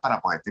universidad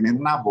para poder tener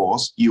una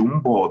voz y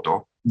un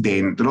voto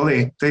dentro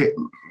de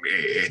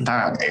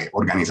esta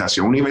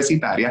organización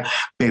universitaria,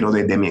 pero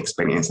desde mi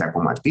experiencia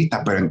como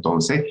artista. Pero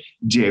entonces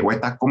llego a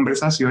estas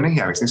conversaciones y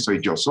a veces soy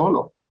yo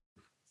solo.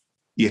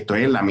 Y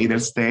estoy en la Middle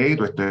State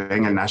o estoy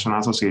en el National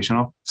Association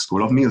of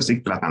School of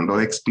Music tratando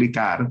de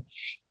explicar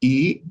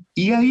y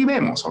ahí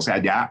vemos, o sea,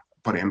 ya,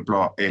 por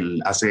ejemplo,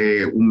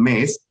 hace un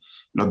mes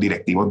los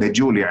directivos de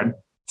Juilliard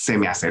se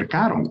me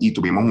acercaron y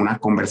tuvimos unas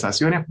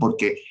conversaciones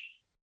porque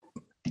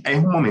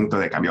es un momento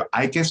de cambio.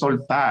 Hay que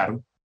soltar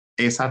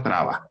esa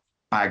traba,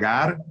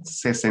 pagar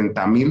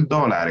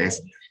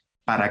 $60,000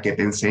 para que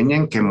te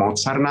enseñen que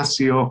Mozart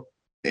nació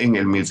en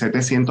el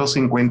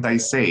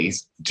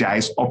 1756 ya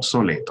es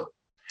obsoleto.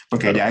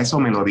 Porque claro, ya eso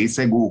me lo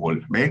dice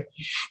Google, ¿ves?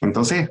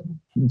 Entonces,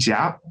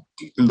 ya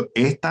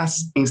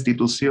estas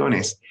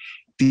instituciones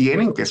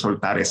tienen que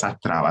soltar esas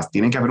trabas,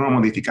 tienen que haber una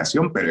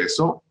modificación, pero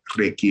eso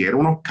requiere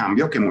unos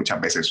cambios que muchas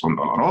veces son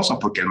dolorosos,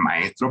 porque el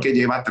maestro que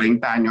lleva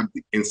 30 años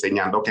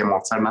enseñando que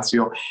Mozart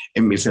nació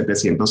en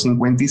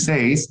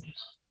 1756,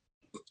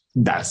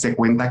 darse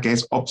cuenta que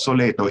es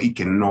obsoleto y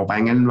que no va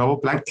en el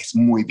nuevo plan es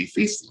muy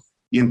difícil.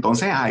 Y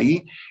entonces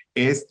ahí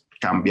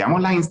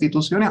 ¿cambiamos las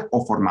instituciones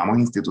o formamos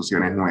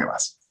instituciones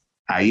nuevas?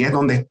 Ahí es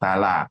donde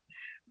está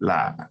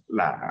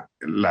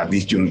la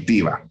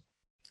disyuntiva.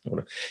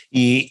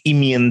 Y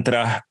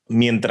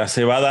mientras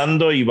se va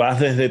dando y vas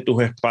desde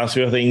tus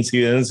espacios de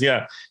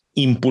incidencia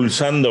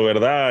impulsando,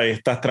 ¿verdad?,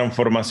 estas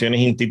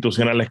transformaciones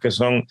institucionales que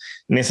son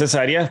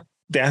necesarias,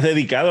 te has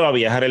dedicado a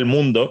viajar el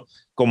mundo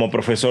como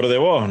profesor de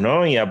voz,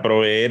 ¿no? Y a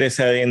proveer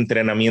ese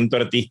entrenamiento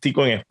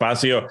artístico en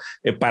espacios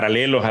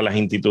paralelos a las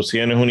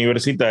instituciones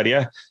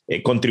universitarias,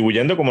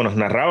 contribuyendo, como nos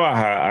narrabas,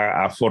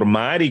 a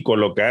formar y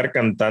colocar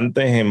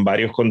cantantes en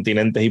varios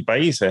continentes y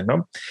países,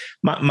 ¿no?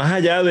 Más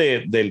allá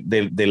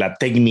de la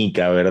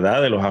técnica,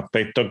 ¿verdad? De los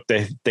aspectos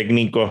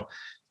técnicos,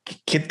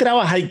 ¿qué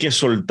trabas hay que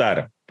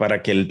soltar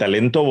para que el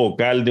talento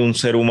vocal de un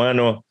ser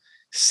humano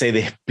se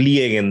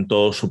despliegue en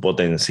todo su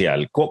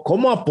potencial?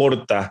 ¿Cómo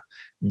aporta,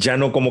 ya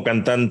no como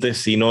cantante,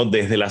 sino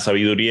desde la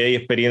sabiduría y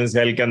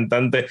experiencia del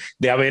cantante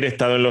de haber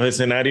estado en los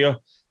escenarios,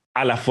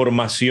 a la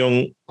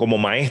formación como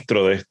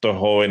maestro de estos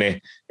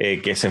jóvenes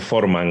que se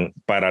forman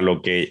para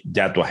lo que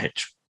ya tú has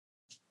hecho?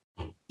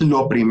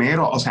 Lo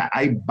primero, o sea,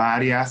 hay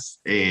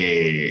varias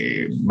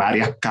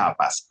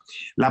capas.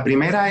 La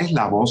primera es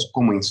la voz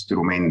como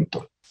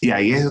instrumento. Y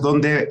ahí es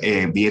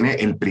donde viene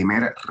el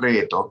primer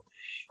reto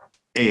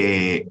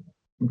eh,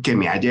 que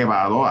me ha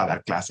llevado a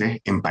dar clases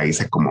en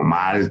países como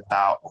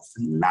Malta o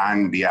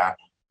Finlandia,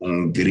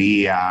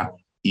 Hungría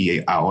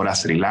y ahora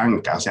Sri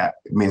Lanka. O sea,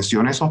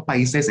 menciono esos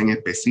países en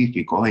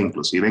específico, e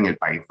inclusive en el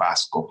País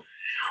Vasco,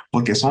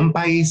 porque son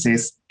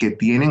países que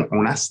tienen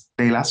unas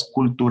telas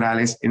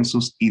culturales en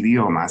sus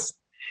idiomas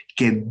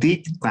que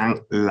dictan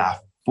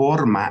la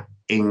forma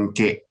en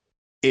que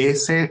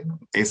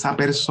esa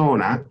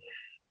persona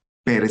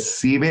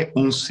percibe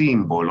un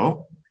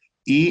símbolo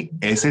y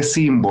ese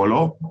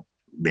símbolo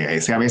de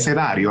ese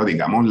abecedario,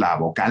 digamos la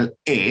vocal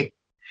E,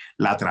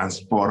 la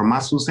transforma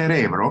a su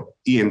cerebro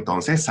y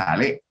entonces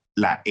sale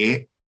la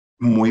E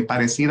muy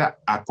parecida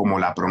a como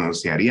la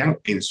pronunciarían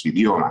en su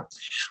idioma.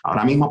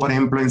 Ahora mismo, por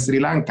ejemplo, en Sri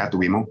Lanka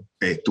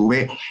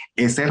tuve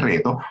ese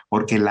reto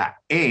porque la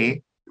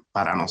E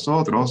para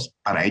nosotros,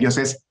 para ellos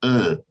es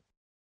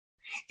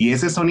y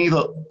ese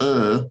sonido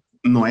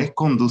no es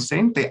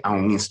conducente a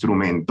un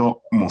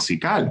instrumento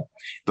musical.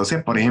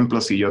 Entonces, por ejemplo,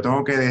 si yo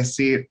tengo que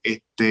decir,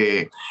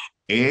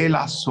 es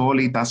la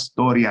solita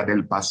historia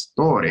del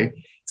pastore,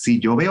 si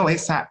yo veo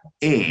esa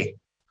E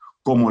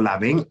como la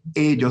ven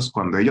ellos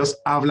cuando ellos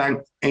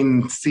hablan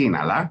en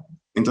Sinala,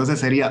 entonces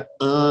sería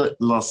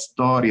la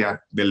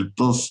historia del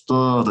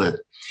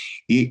pastor.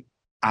 Y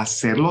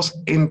hacerlos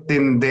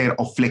entender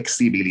o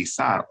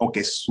flexibilizar o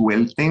que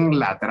suelten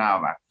la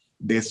traba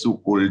de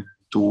su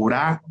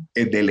cultura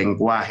de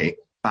lenguaje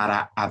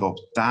para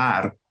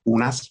adoptar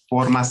unas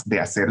formas de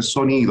hacer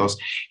sonidos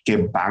que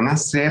van a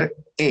ser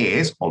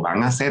es o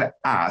van a ser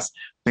as,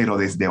 pero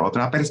desde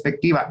otra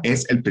perspectiva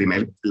es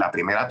la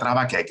primera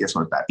traba que hay que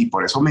soltar. Y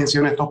por eso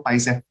menciono estos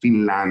países: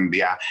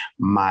 Finlandia,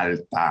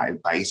 Malta, el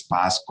País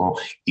Vasco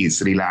y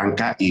Sri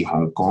Lanka y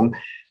Hong Kong,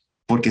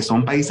 porque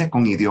son países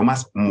con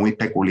idiomas muy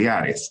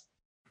peculiares,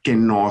 que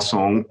no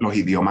son los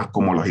idiomas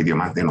como los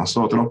idiomas de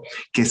nosotros,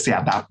 que se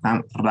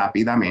adaptan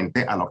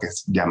rápidamente a lo que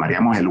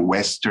llamaríamos el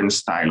Western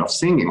Style of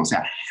Singing. O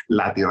sea,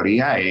 la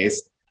teoría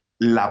es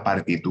la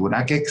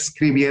partitura que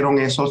escribieron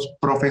esos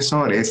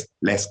profesores,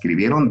 la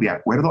escribieron de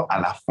acuerdo a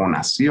la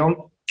fonación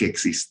que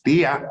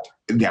existía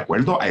de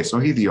acuerdo a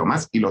esos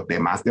idiomas y los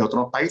demás de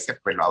otros países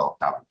pues lo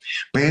adoptaban.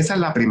 Pues esa es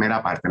la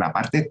primera parte, la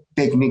parte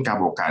técnica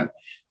vocal,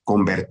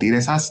 convertir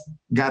esas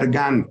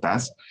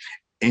gargantas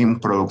en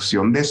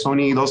producción de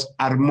sonidos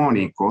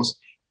armónicos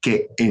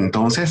que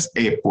entonces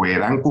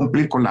puedan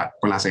cumplir con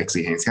las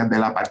exigencias de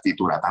la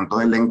partitura, tanto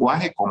del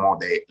lenguaje como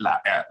de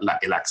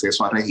el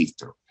acceso a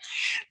registro.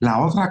 La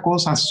otra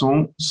cosa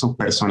son sus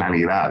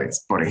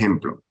personalidades. Por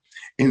ejemplo,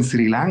 en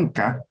Sri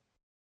Lanka,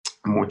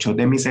 muchos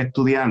de mis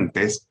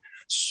estudiantes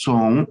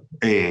son,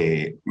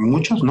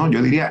 muchos no,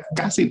 yo diría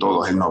casi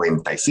todos, el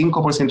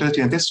 95% de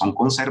estudiantes son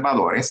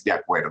conservadores de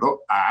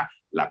acuerdo a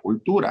la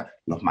cultura.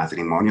 Los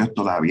matrimonios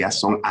todavía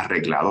son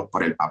arreglados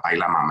por el papá y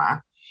la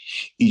mamá.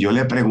 Y yo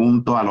le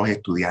pregunto a los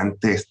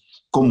estudiantes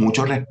con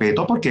mucho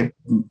respeto, porque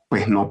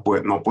pues no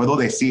puedo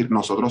decir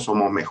nosotros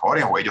somos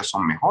mejores o ellos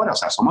son mejores, o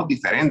sea, somos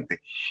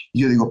diferentes.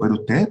 Y yo digo, pero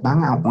ustedes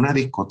van a una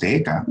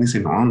discoteca. Me dice,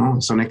 no,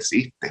 eso no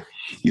existe.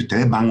 Y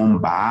ustedes van a un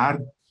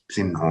bar.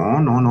 Dice,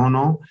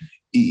 no.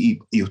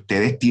 Y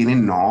ustedes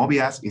tienen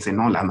novias. Dice,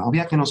 no, la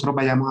novia que nosotros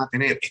vayamos a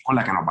tener es con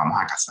la que nos vamos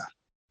a casar.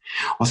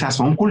 O sea,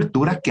 son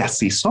culturas que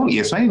así son. Y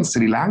eso es en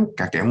Sri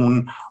Lanka, que es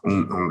un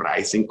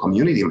rising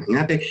community.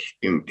 Imagínate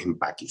en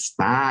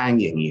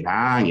Pakistán y en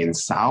Irán y en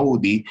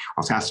Saudi.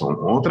 O sea, son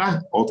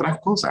otras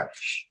cosas.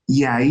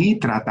 Y ahí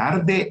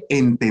tratar de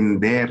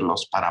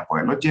entenderlos para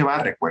poderlos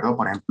llevar. Recuerdo,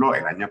 por ejemplo,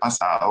 el año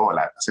pasado,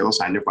 hace 2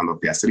 años, cuando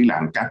fui a Sri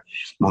Lanka,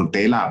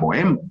 monté la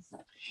Bohème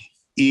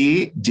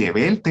y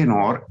llevé el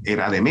tenor,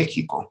 era de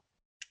México,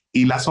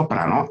 y la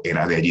soprano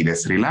era de allí, de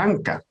Sri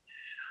Lanka.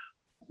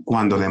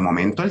 Cuando de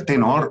momento el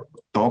tenor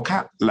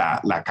toca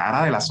la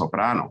cara de la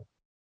soprano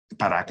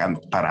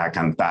para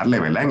cantarle,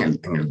 ¿verdad?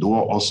 En el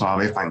dúo O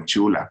Suave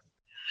Fanchula.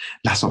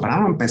 La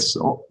soprano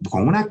empezó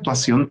con una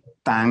actuación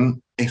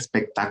tan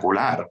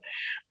espectacular,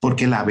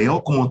 porque la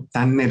veo como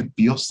tan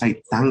nerviosa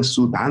y tan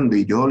sudando,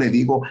 y yo le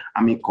digo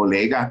a mi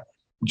colega,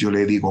 yo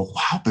le digo,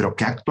 wow, pero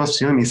qué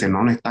actuación, y dice,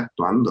 no, no está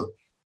actuando.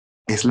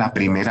 Es la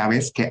primera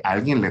vez que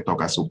alguien le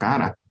toca su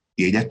cara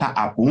y ella está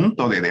a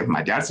punto de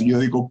desmayarse. Yo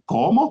digo,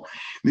 ¿cómo?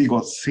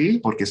 Digo, sí,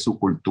 porque su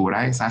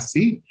cultura es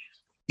así.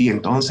 Y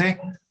entonces,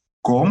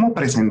 ¿cómo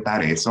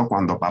presentar eso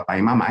cuando papá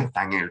y mamá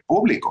están en el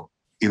público?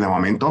 Y de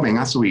momento ven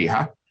a su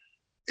hija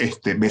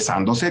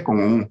besándose con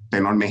un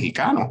tenor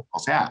mexicano. O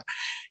sea,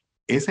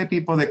 ese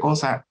tipo de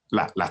cosas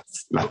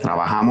las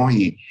trabajamos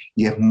y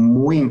es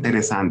muy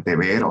interesante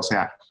ver, o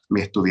sea, mi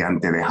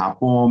estudiante de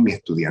Japón, mi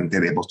estudiante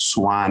de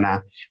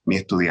Botswana, mi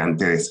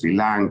estudiante de Sri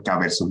Lanka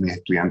versus mis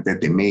estudiantes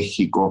de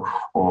México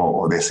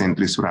o de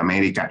Centro y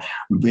Suramérica,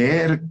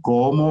 ver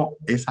cómo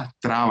esas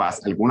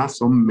trabas, algunas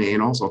son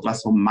menos,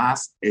 otras son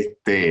más,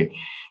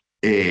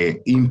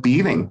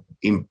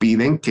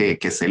 impiden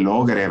que se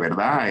logre,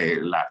 ¿verdad?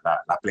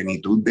 La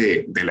plenitud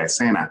de la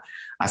escena.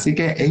 Así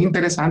que es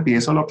interesante y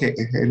eso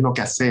es lo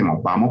que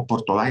hacemos. Vamos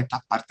por todas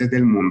estas partes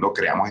del mundo,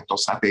 creamos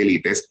estos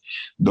satélites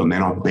donde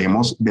nos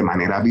vemos de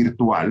manera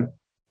virtual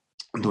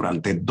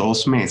durante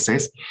 2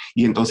 meses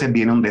y entonces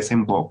viene un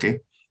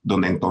desemboque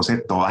donde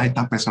entonces todas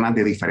estas personas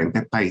de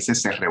diferentes países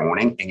se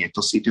reúnen en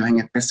estos sitios en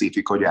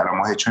específico. Ya lo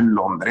hemos hecho en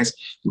Londres,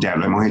 ya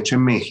lo hemos hecho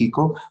en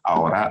México,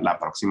 ahora la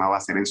próxima va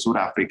a ser en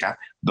Sudáfrica,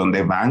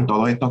 donde van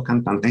todos estos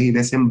cantantes y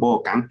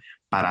desembocan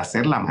para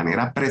hacer la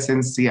manera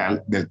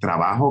presencial del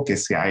trabajo que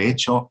se ha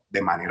hecho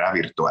de manera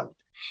virtual.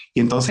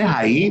 Y entonces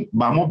ahí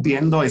vamos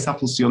viendo esa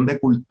fusión de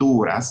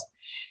culturas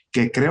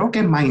que creo que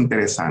es más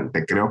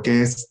interesante, creo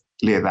que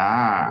le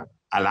da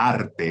al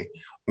arte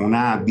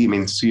una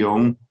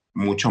dimensión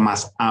mucho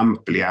más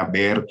amplia,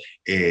 ver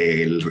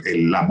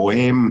la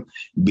bohème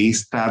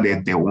vista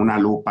desde una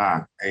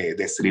lupa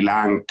de Sri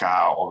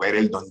Lanka o ver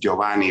el Don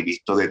Giovanni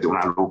visto desde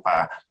una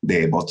lupa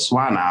de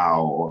Botswana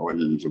o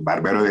el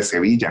Barbero de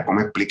Sevilla,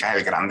 cómo explica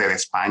el Grande de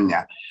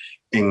España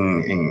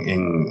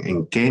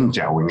en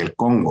Kenya o en el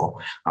Congo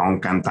a un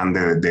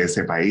cantante de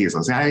ese país.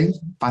 O sea,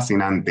 es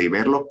fascinante y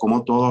verlos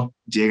cómo todos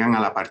llegan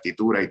a la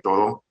partitura y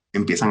todos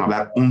empiezan a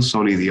hablar un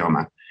solo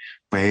idioma.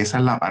 Pues esa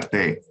es la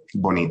parte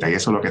bonita y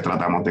eso es lo que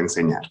tratamos de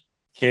enseñar.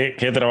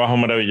 Qué trabajo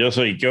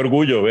maravilloso y qué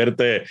orgullo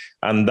verte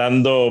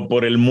andando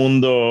por el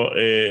mundo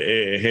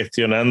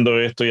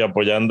gestionando esto y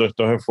apoyando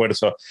estos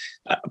esfuerzos.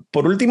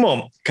 Por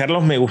último,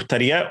 Carlos, me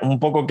gustaría un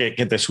poco que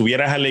te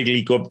subieras al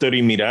helicóptero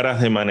y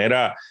miraras de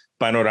manera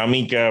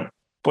panorámica,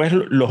 pues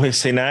los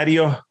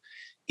escenarios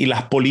y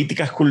las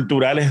políticas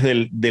culturales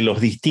de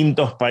los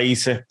distintos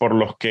países por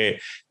los que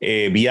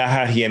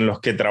viajas y en los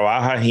que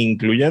trabajas,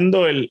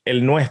 incluyendo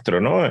el nuestro,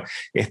 ¿no?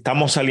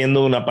 Estamos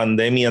saliendo de una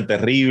pandemia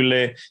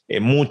terrible,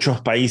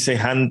 muchos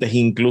países antes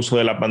incluso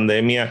de la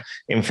pandemia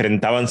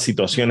enfrentaban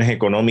situaciones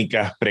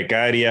económicas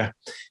precarias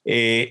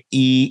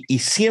y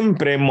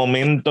siempre en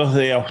momentos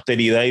de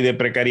austeridad y de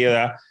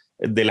precariedad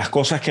de las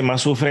cosas que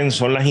más sufren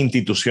son las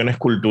instituciones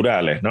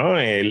culturales, ¿no?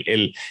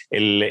 El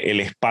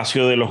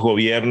espacio de los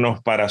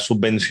gobiernos para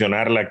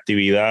subvencionar la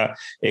actividad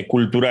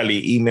cultural.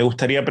 Y me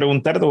gustaría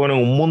preguntarte, bueno,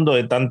 en un mundo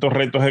de tantos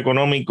retos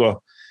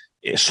económicos,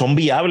 ¿son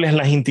viables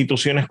las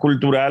instituciones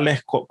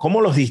culturales? ¿Cómo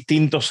los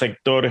distintos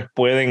sectores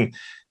pueden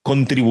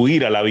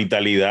contribuir a la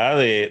vitalidad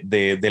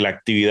de la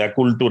actividad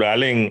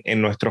cultural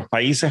en nuestros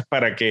países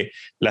para que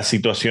las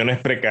situaciones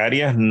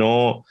precarias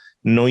no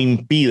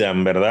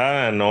impidan,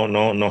 ¿verdad?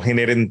 No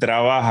generen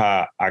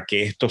trabas a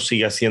que esto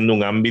siga siendo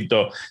un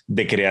ámbito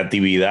de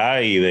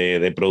creatividad y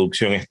de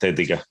producción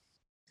estética?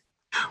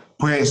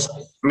 Pues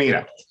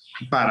mira,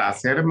 para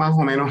hacer más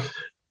o menos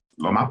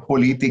lo más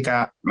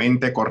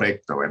políticamente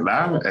correcto,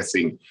 ¿verdad?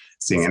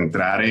 Sin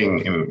entrar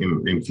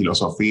en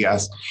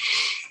filosofías,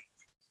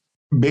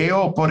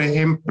 veo, por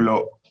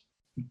ejemplo,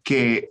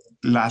 que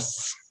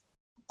las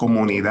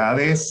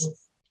comunidades,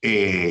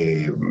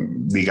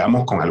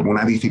 digamos, con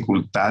alguna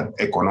dificultad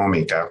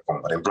económica,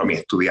 como por ejemplo mi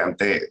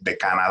estudiante de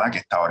Canadá que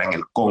está ahora en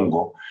el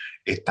Congo,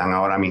 están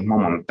ahora mismo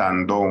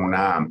montando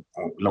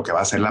lo que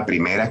va a ser la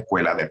primera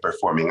escuela de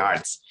Performing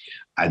Arts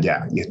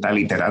allá, y está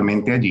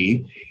literalmente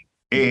allí.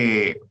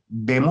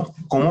 Vemos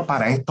cómo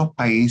para estos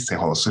países,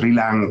 o Sri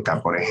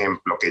Lanka, por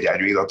ejemplo, que ya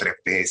yo he ido 3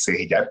 veces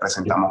y ya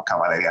presentamos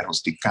caballería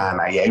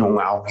rusticana y hay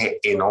un auge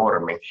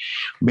enorme,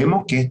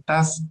 vemos que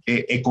estas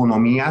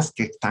economías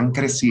que están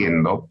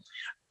creciendo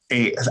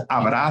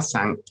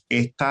abrazan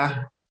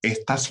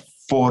estas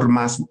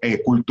formas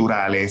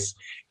culturales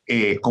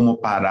como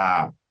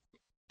para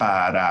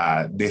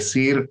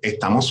decir,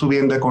 estamos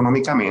subiendo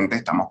económicamente,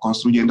 estamos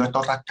construyendo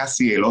estos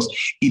rascacielos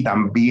y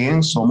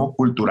también somos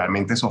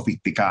culturalmente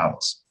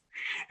sofisticados.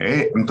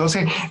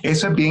 Entonces,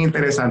 eso es bien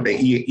interesante.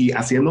 Y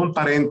haciendo un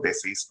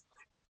paréntesis,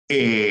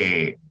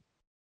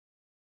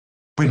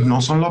 pues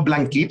no son los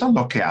blanquitos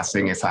los que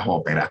hacen esas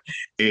óperas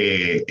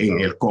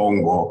en el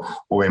Congo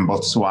o en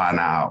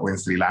Botswana o en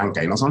Sri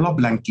Lanka, y no son los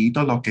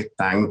blanquitos los que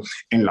están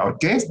en la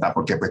orquesta,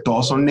 porque pues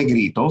todos son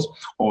negritos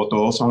o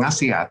todos son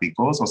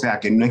asiáticos, o sea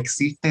que no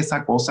existe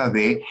esa cosa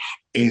de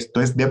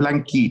esto es de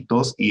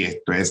blanquitos y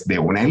esto es de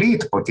una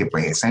élite, porque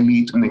pues esa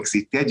élite no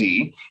existe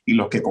allí y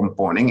los que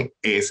componen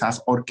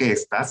esas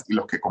orquestas y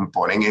los que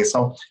componen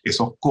esos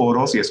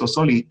coros y esos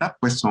solistas,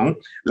 pues son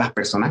las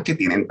personas que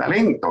tienen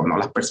talento, no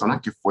las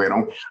personas que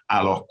fueron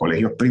a los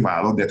colegios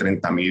privados de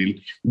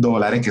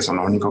 $30,000, que son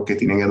los únicos que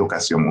tienen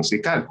educación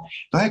musical.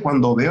 Entonces,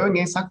 cuando veo en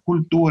esas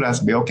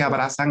culturas, veo que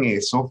abrazan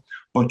eso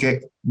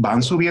porque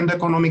van subiendo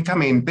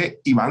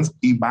económicamente y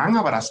van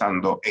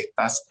abrazando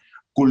estas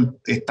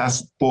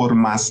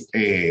formas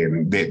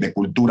de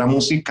cultura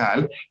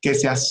musical que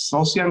se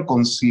asocian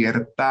con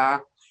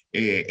cierta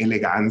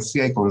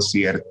elegancia y con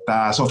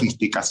cierta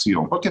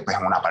sofisticación, porque pues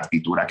es una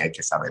partitura que hay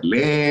que saber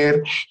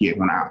leer y es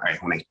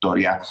una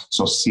historia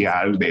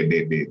social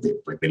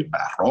pues, del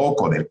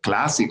barroco, del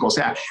clásico, o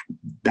sea,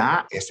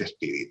 da ese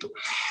espíritu.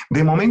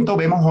 De momento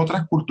vemos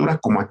otras culturas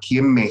como aquí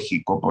en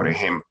México, por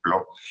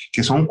ejemplo,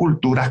 que son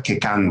culturas que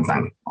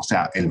cantan, o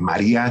sea, el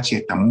mariachi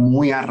está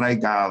muy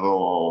arraigado,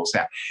 o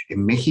sea,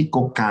 en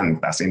México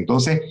cantas,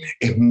 entonces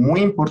es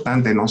muy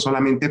importante no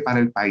solamente para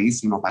el país,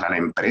 sino para la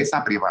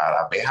empresa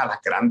privada. Ves a las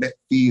grandes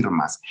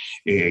firmas,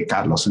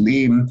 Carlos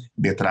Slim,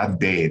 detrás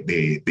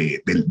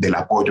del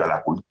apoyo a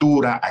la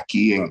cultura,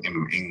 aquí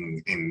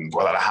en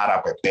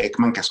Guadalajara, pues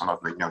Beckman, que son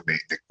los dueños de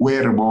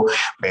Cuervo,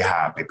 ves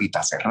a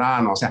Pepita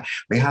Serrano, o sea,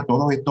 ves a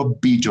todos estos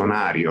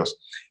billonarios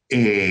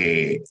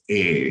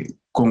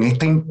con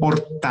esta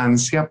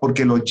importancia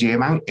porque lo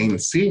llevan en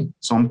sí,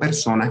 son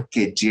personas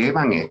que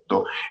llevan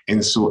esto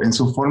en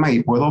su forma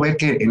y puedo ver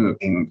que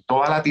en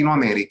toda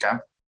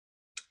Latinoamérica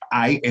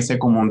hay ese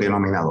común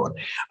denominador.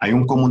 Hay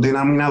un común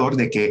denominador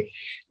de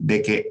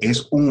que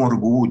es un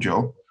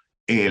orgullo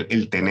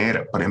el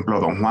tener, por ejemplo,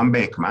 don Juan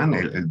Beckman,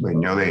 el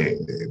dueño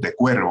de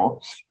Cuervo,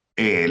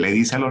 le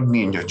dice a los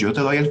niños, yo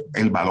te doy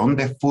el balón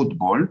de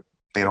fútbol,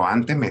 pero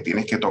antes me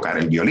tienes que tocar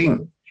el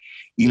violín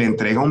y le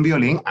entrega un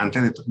violín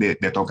antes de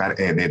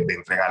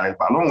entregarle el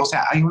balón. O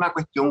sea, hay una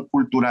cuestión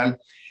cultural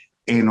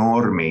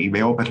enorme y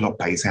veo pues los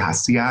países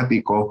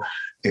asiáticos,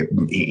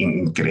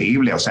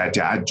 increíble. O sea,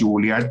 ya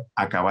Juilliard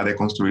acaba de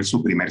construir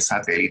su primer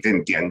satélite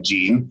en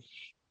Tianjin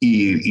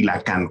y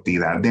la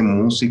cantidad de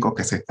músicos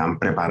que se están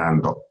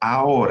preparando.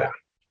 Ahora,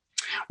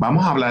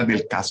 vamos a hablar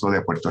del caso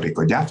de Puerto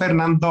Rico. Ya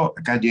Fernando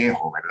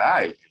Callejo,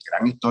 ¿verdad? El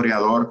gran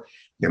historiador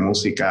de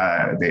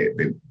música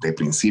de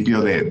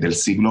principio del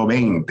siglo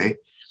XX,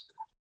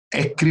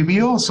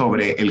 escribió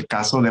sobre el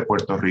caso de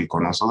Puerto Rico.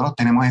 Nosotros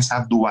tenemos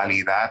esa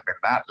dualidad,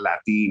 ¿verdad?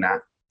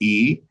 Latina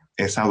y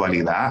esa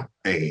dualidad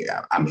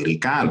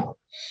americana.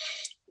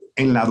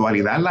 En la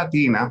dualidad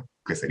latina,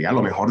 que sería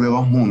lo mejor de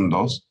dos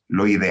mundos,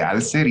 lo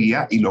ideal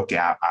sería, y lo que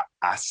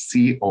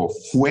así o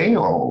fue,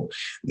 o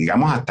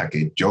digamos hasta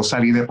que yo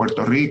salí de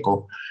Puerto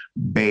Rico,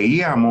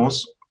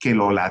 veíamos que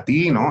lo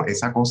latino,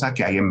 esa cosa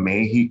que hay en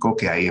México,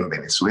 que hay en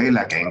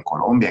Venezuela, que hay en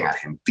Colombia, en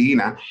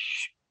Argentina,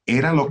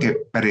 era lo que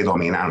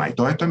predominaba. Y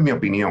todo esto es mi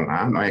opinión,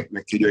 ¿eh? No es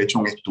que yo he hecho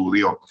un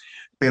estudio,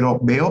 pero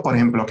veo, por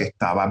ejemplo, que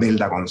estaba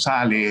Belda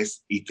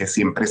González y que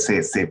siempre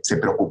se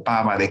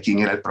preocupaba de quién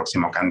era el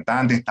próximo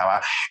cantante.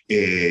 Estaba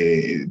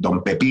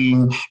Don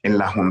Pepín en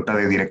la junta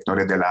de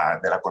directores de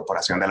la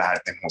Corporación de las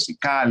Artes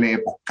Musicales,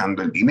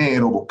 buscando el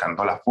dinero,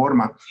 buscando la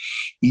forma.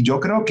 Y yo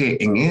creo que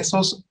en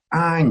esos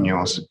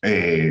años,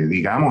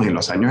 digamos, en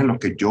los años en los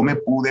que yo me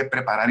pude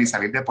preparar y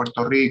salir de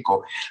Puerto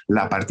Rico,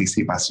 la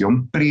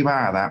participación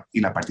privada y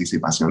la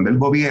participación del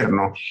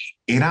gobierno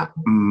era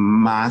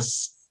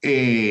más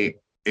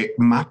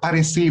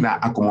parecida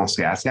a cómo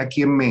se hace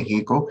aquí en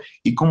México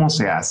y cómo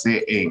se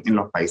hace en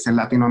los países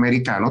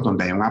latinoamericanos,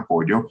 donde hay un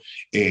apoyo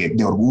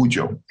de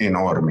orgullo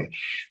enorme.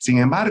 Sin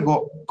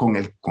embargo, con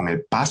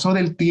el paso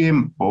del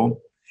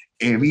tiempo,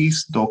 he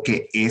visto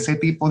que ese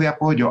tipo de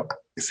apoyo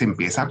se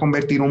empieza a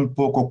convertir un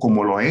poco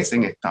como lo es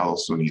en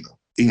Estados Unidos.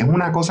 Y es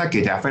una cosa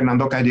que ya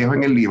Fernando Callejo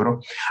en el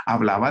libro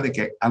hablaba de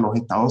que a los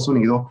Estados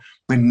Unidos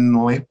pues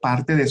no es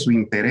parte de su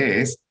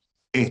interés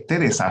este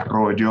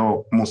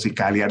desarrollo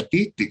musical y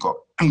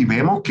artístico. Y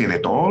vemos que de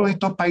todos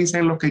estos países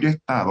en los que yo he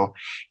estado,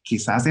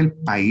 quizás el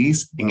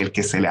país en el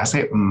que se le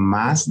hace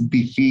más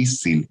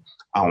difícil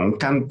a un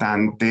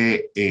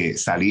cantante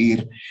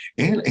salir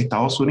es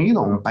Estados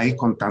Unidos, un país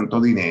con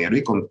tanto dinero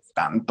y con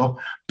tanto,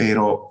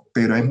 pero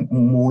es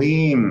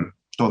muy,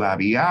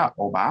 todavía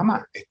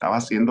Obama estaba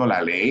haciendo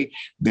la ley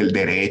del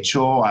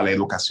derecho a la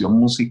educación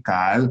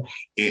musical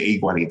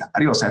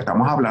igualitario. O sea,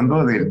 estamos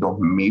hablando del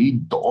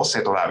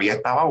 2012, todavía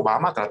estaba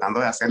Obama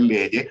tratando de hacer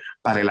leyes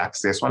para el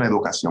acceso a la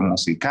educación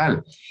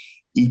musical.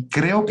 Y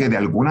creo que de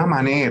alguna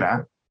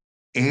manera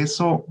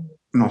eso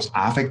nos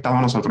ha afectado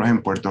a nosotros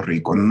en Puerto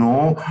Rico.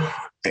 No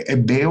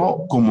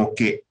veo como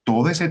que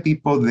todo ese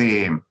tipo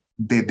de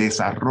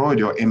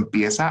desarrollo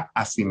empieza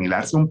a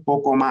asimilarse un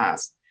poco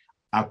más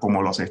a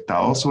como los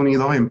Estados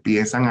Unidos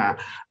empiezan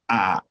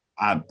a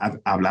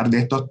hablar de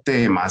estos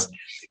temas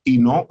y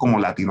no como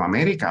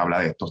Latinoamérica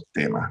habla de estos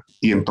temas.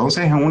 Y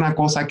entonces es una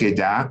cosa que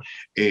ya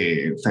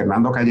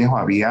Fernando Callejo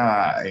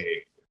había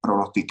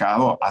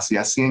pronosticado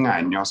hacía 100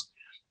 años,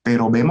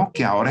 pero vemos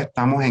que ahora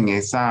estamos en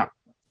esa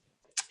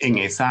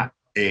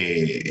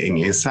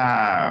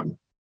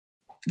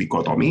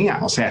dicotomía,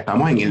 o sea,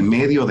 estamos en el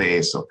medio de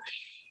eso.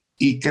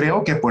 Y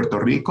creo que Puerto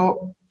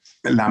Rico,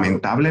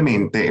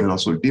 lamentablemente, en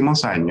los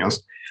últimos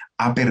años,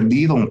 ha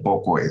perdido un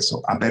poco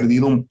eso, ha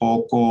perdido un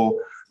poco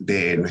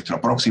de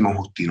nuestro próximo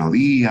Justino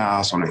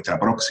Díaz o nuestra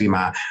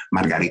próxima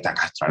Margarita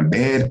Castro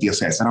Alberti, o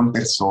sea, esas eran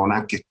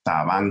personas que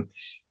estaban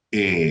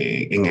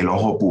en el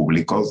ojo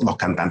público. Los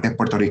cantantes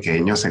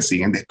puertorriqueños se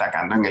siguen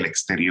destacando en el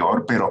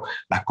exterior, pero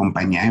las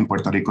compañías en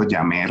Puerto Rico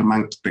ya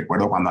merman.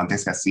 Recuerdo cuando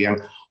antes se hacían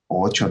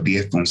 8 o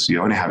 10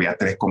 funciones, había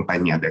 3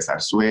 compañías de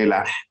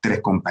zarzuela,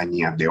 3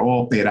 compañías de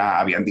ópera,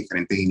 habían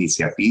diferentes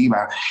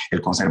iniciativas,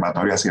 el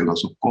conservatorio haciendo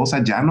sus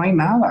cosas, ya no hay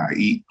nada.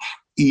 Y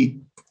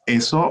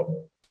eso,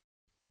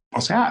 o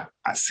sea,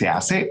 se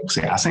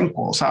hacen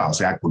cosas, o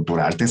sea,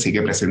 Culturarte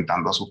sigue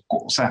presentando sus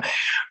cosas,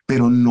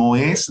 pero no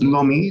es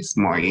lo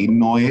mismo y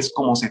no es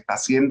como se está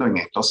haciendo en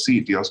estos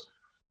sitios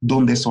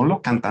donde son los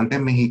cantantes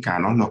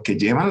mexicanos los que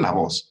llevan la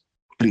voz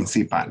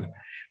principal.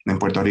 En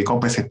Puerto Rico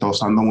pues se está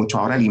usando mucho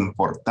ahora el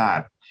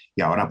importar,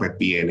 y ahora pues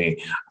viene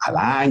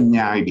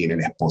Alaña y viene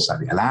la esposa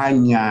de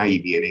Alaña y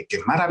viene, que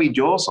es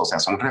maravilloso, o sea,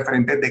 son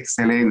referentes de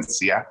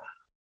excelencia,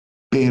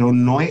 pero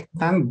no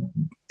están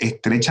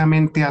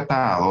estrechamente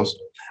atados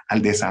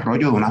al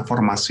desarrollo de una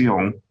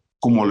formación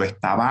como lo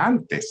estaba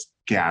antes,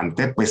 que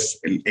antes pues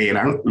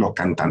eran los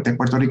cantantes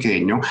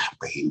puertorriqueños,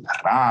 pues Hilda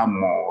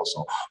Ramos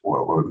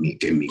o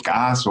en mi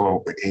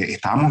caso,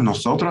 estábamos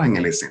nosotros en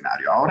el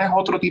escenario. Ahora es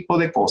otro tipo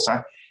de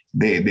cosas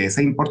de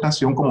esa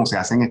importación como se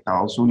hace en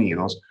Estados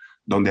Unidos,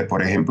 donde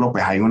por ejemplo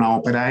pues hay una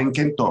ópera en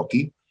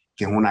Kentucky,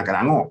 que es una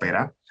gran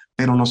ópera,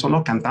 pero no son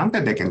los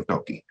cantantes de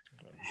Kentucky.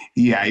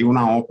 Y hay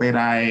una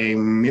ópera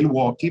en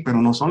Milwaukee, pero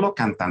no son los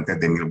cantantes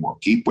de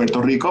Milwaukee.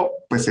 Puerto Rico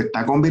pues se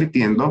está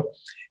convirtiendo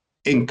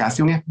en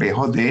casi un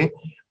espejo de,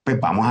 pues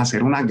vamos a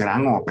hacer una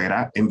gran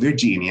ópera en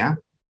Virginia,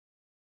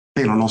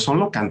 pero no son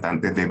los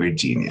cantantes de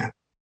Virginia.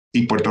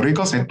 Y Puerto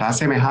Rico se está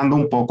asemejando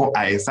un poco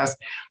a esas,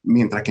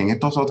 mientras que en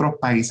estos otros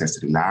países,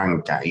 Sri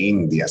Lanka,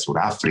 India,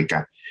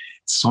 Sudáfrica,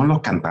 son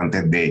los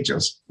cantantes de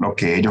ellos, lo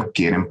que ellos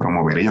quieren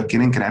promover. Ellos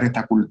quieren crear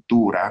esta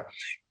cultura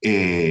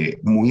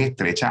muy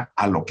estrecha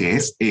a lo que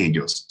es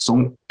ellos.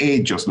 Son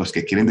ellos los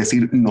que quieren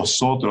decir,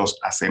 nosotros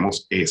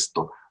hacemos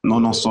esto, no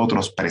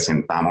nosotros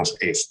presentamos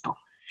esto.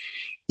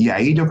 Y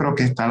ahí yo creo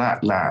que está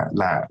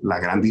la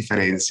gran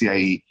diferencia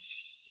y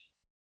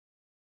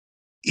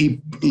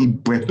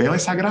pues veo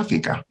esa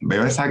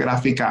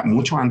gráfica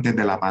mucho antes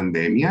de la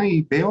pandemia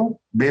y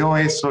veo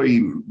eso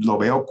y lo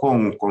veo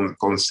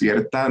con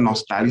cierta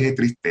nostalgia y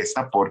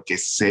tristeza porque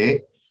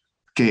sé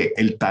que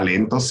el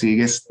talento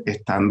sigue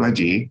estando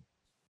allí,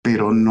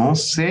 pero no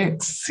sé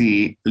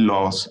si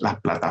las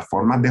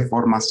plataformas de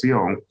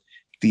formación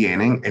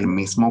tienen el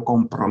mismo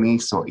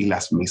compromiso y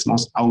los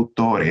mismos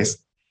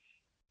autores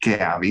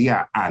que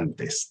había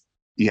antes.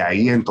 Y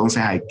ahí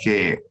entonces hay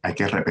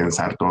que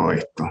repensar todo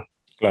esto.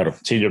 Claro,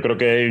 sí, yo creo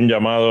que hay un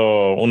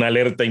llamado, una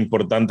alerta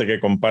importante que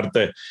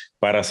comparte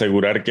para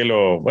asegurar que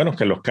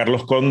los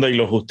Carlos Conde y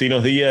los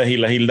Justinos Díaz y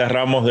las Hilda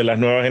Ramos de las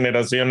nuevas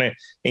generaciones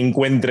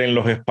encuentren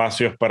los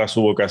espacios para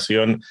su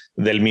vocación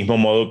del mismo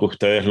modo que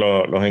ustedes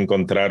los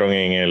encontraron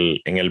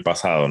en el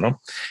pasado,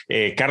 ¿no?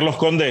 Carlos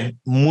Conde,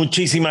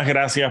 muchísimas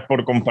gracias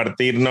por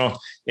compartirnos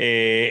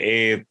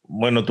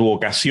tu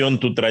vocación,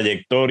 tu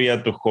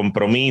trayectoria, tus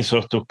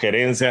compromisos, tus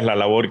querencias, la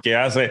labor que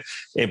haces,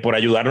 por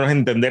ayudarnos a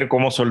entender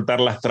cómo soltar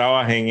las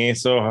trabas en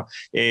esos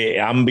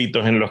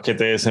ámbitos en los que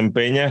te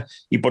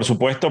desempeñas y por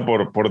supuesto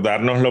por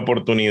darnos la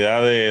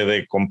oportunidad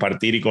de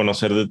compartir y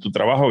conocer de tu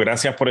trabajo.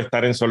 Gracias por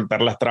estar en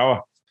Soltar las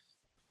Trabas.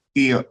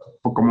 Y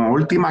como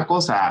última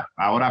cosa,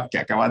 ahora que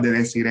acabas de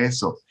decir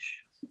eso,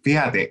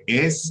 fíjate,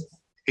 es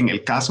en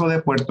el caso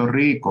de Puerto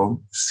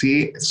Rico,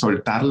 sí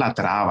soltar la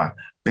traba,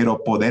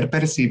 pero poder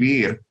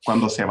percibir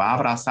cuando se va a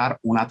abrazar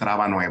una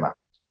traba nueva.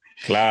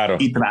 Claro.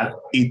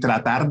 Y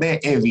tratar de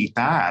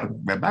evitar,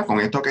 ¿verdad? Con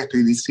esto que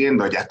estoy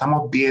diciendo, ya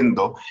estamos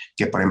viendo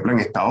que, por ejemplo, en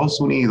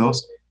Estados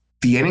Unidos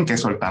tienen que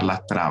soltar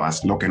las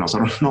trabas. Lo que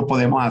nosotros no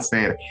podemos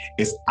hacer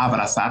es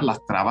abrazar las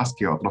trabas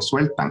que otros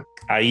sueltan.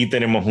 Ahí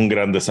tenemos un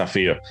gran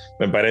desafío.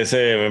 Me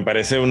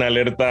parece una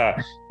alerta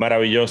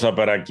maravillosa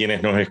para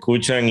quienes nos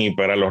escuchan y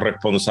para los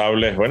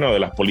responsables, de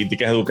las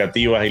políticas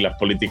educativas y las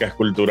políticas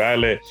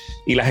culturales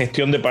y la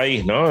gestión de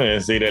país, ¿no?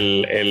 Es decir,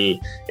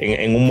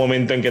 en un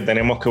momento en que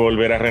tenemos que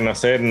volver a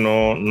renacer,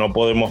 no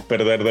podemos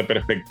perder de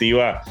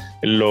perspectiva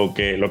lo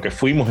que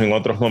fuimos en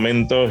otros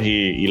momentos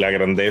y la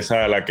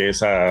grandeza a la que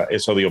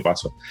eso dio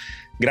paso.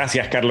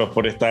 Gracias, Carlos,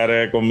 por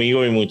estar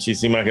conmigo y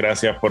muchísimas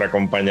gracias por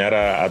acompañar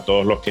a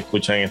todos los que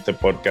escuchan este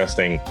podcast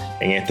en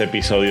este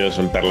episodio de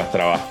Soltar las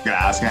Trabas.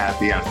 Gracias a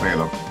ti,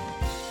 Alfredo.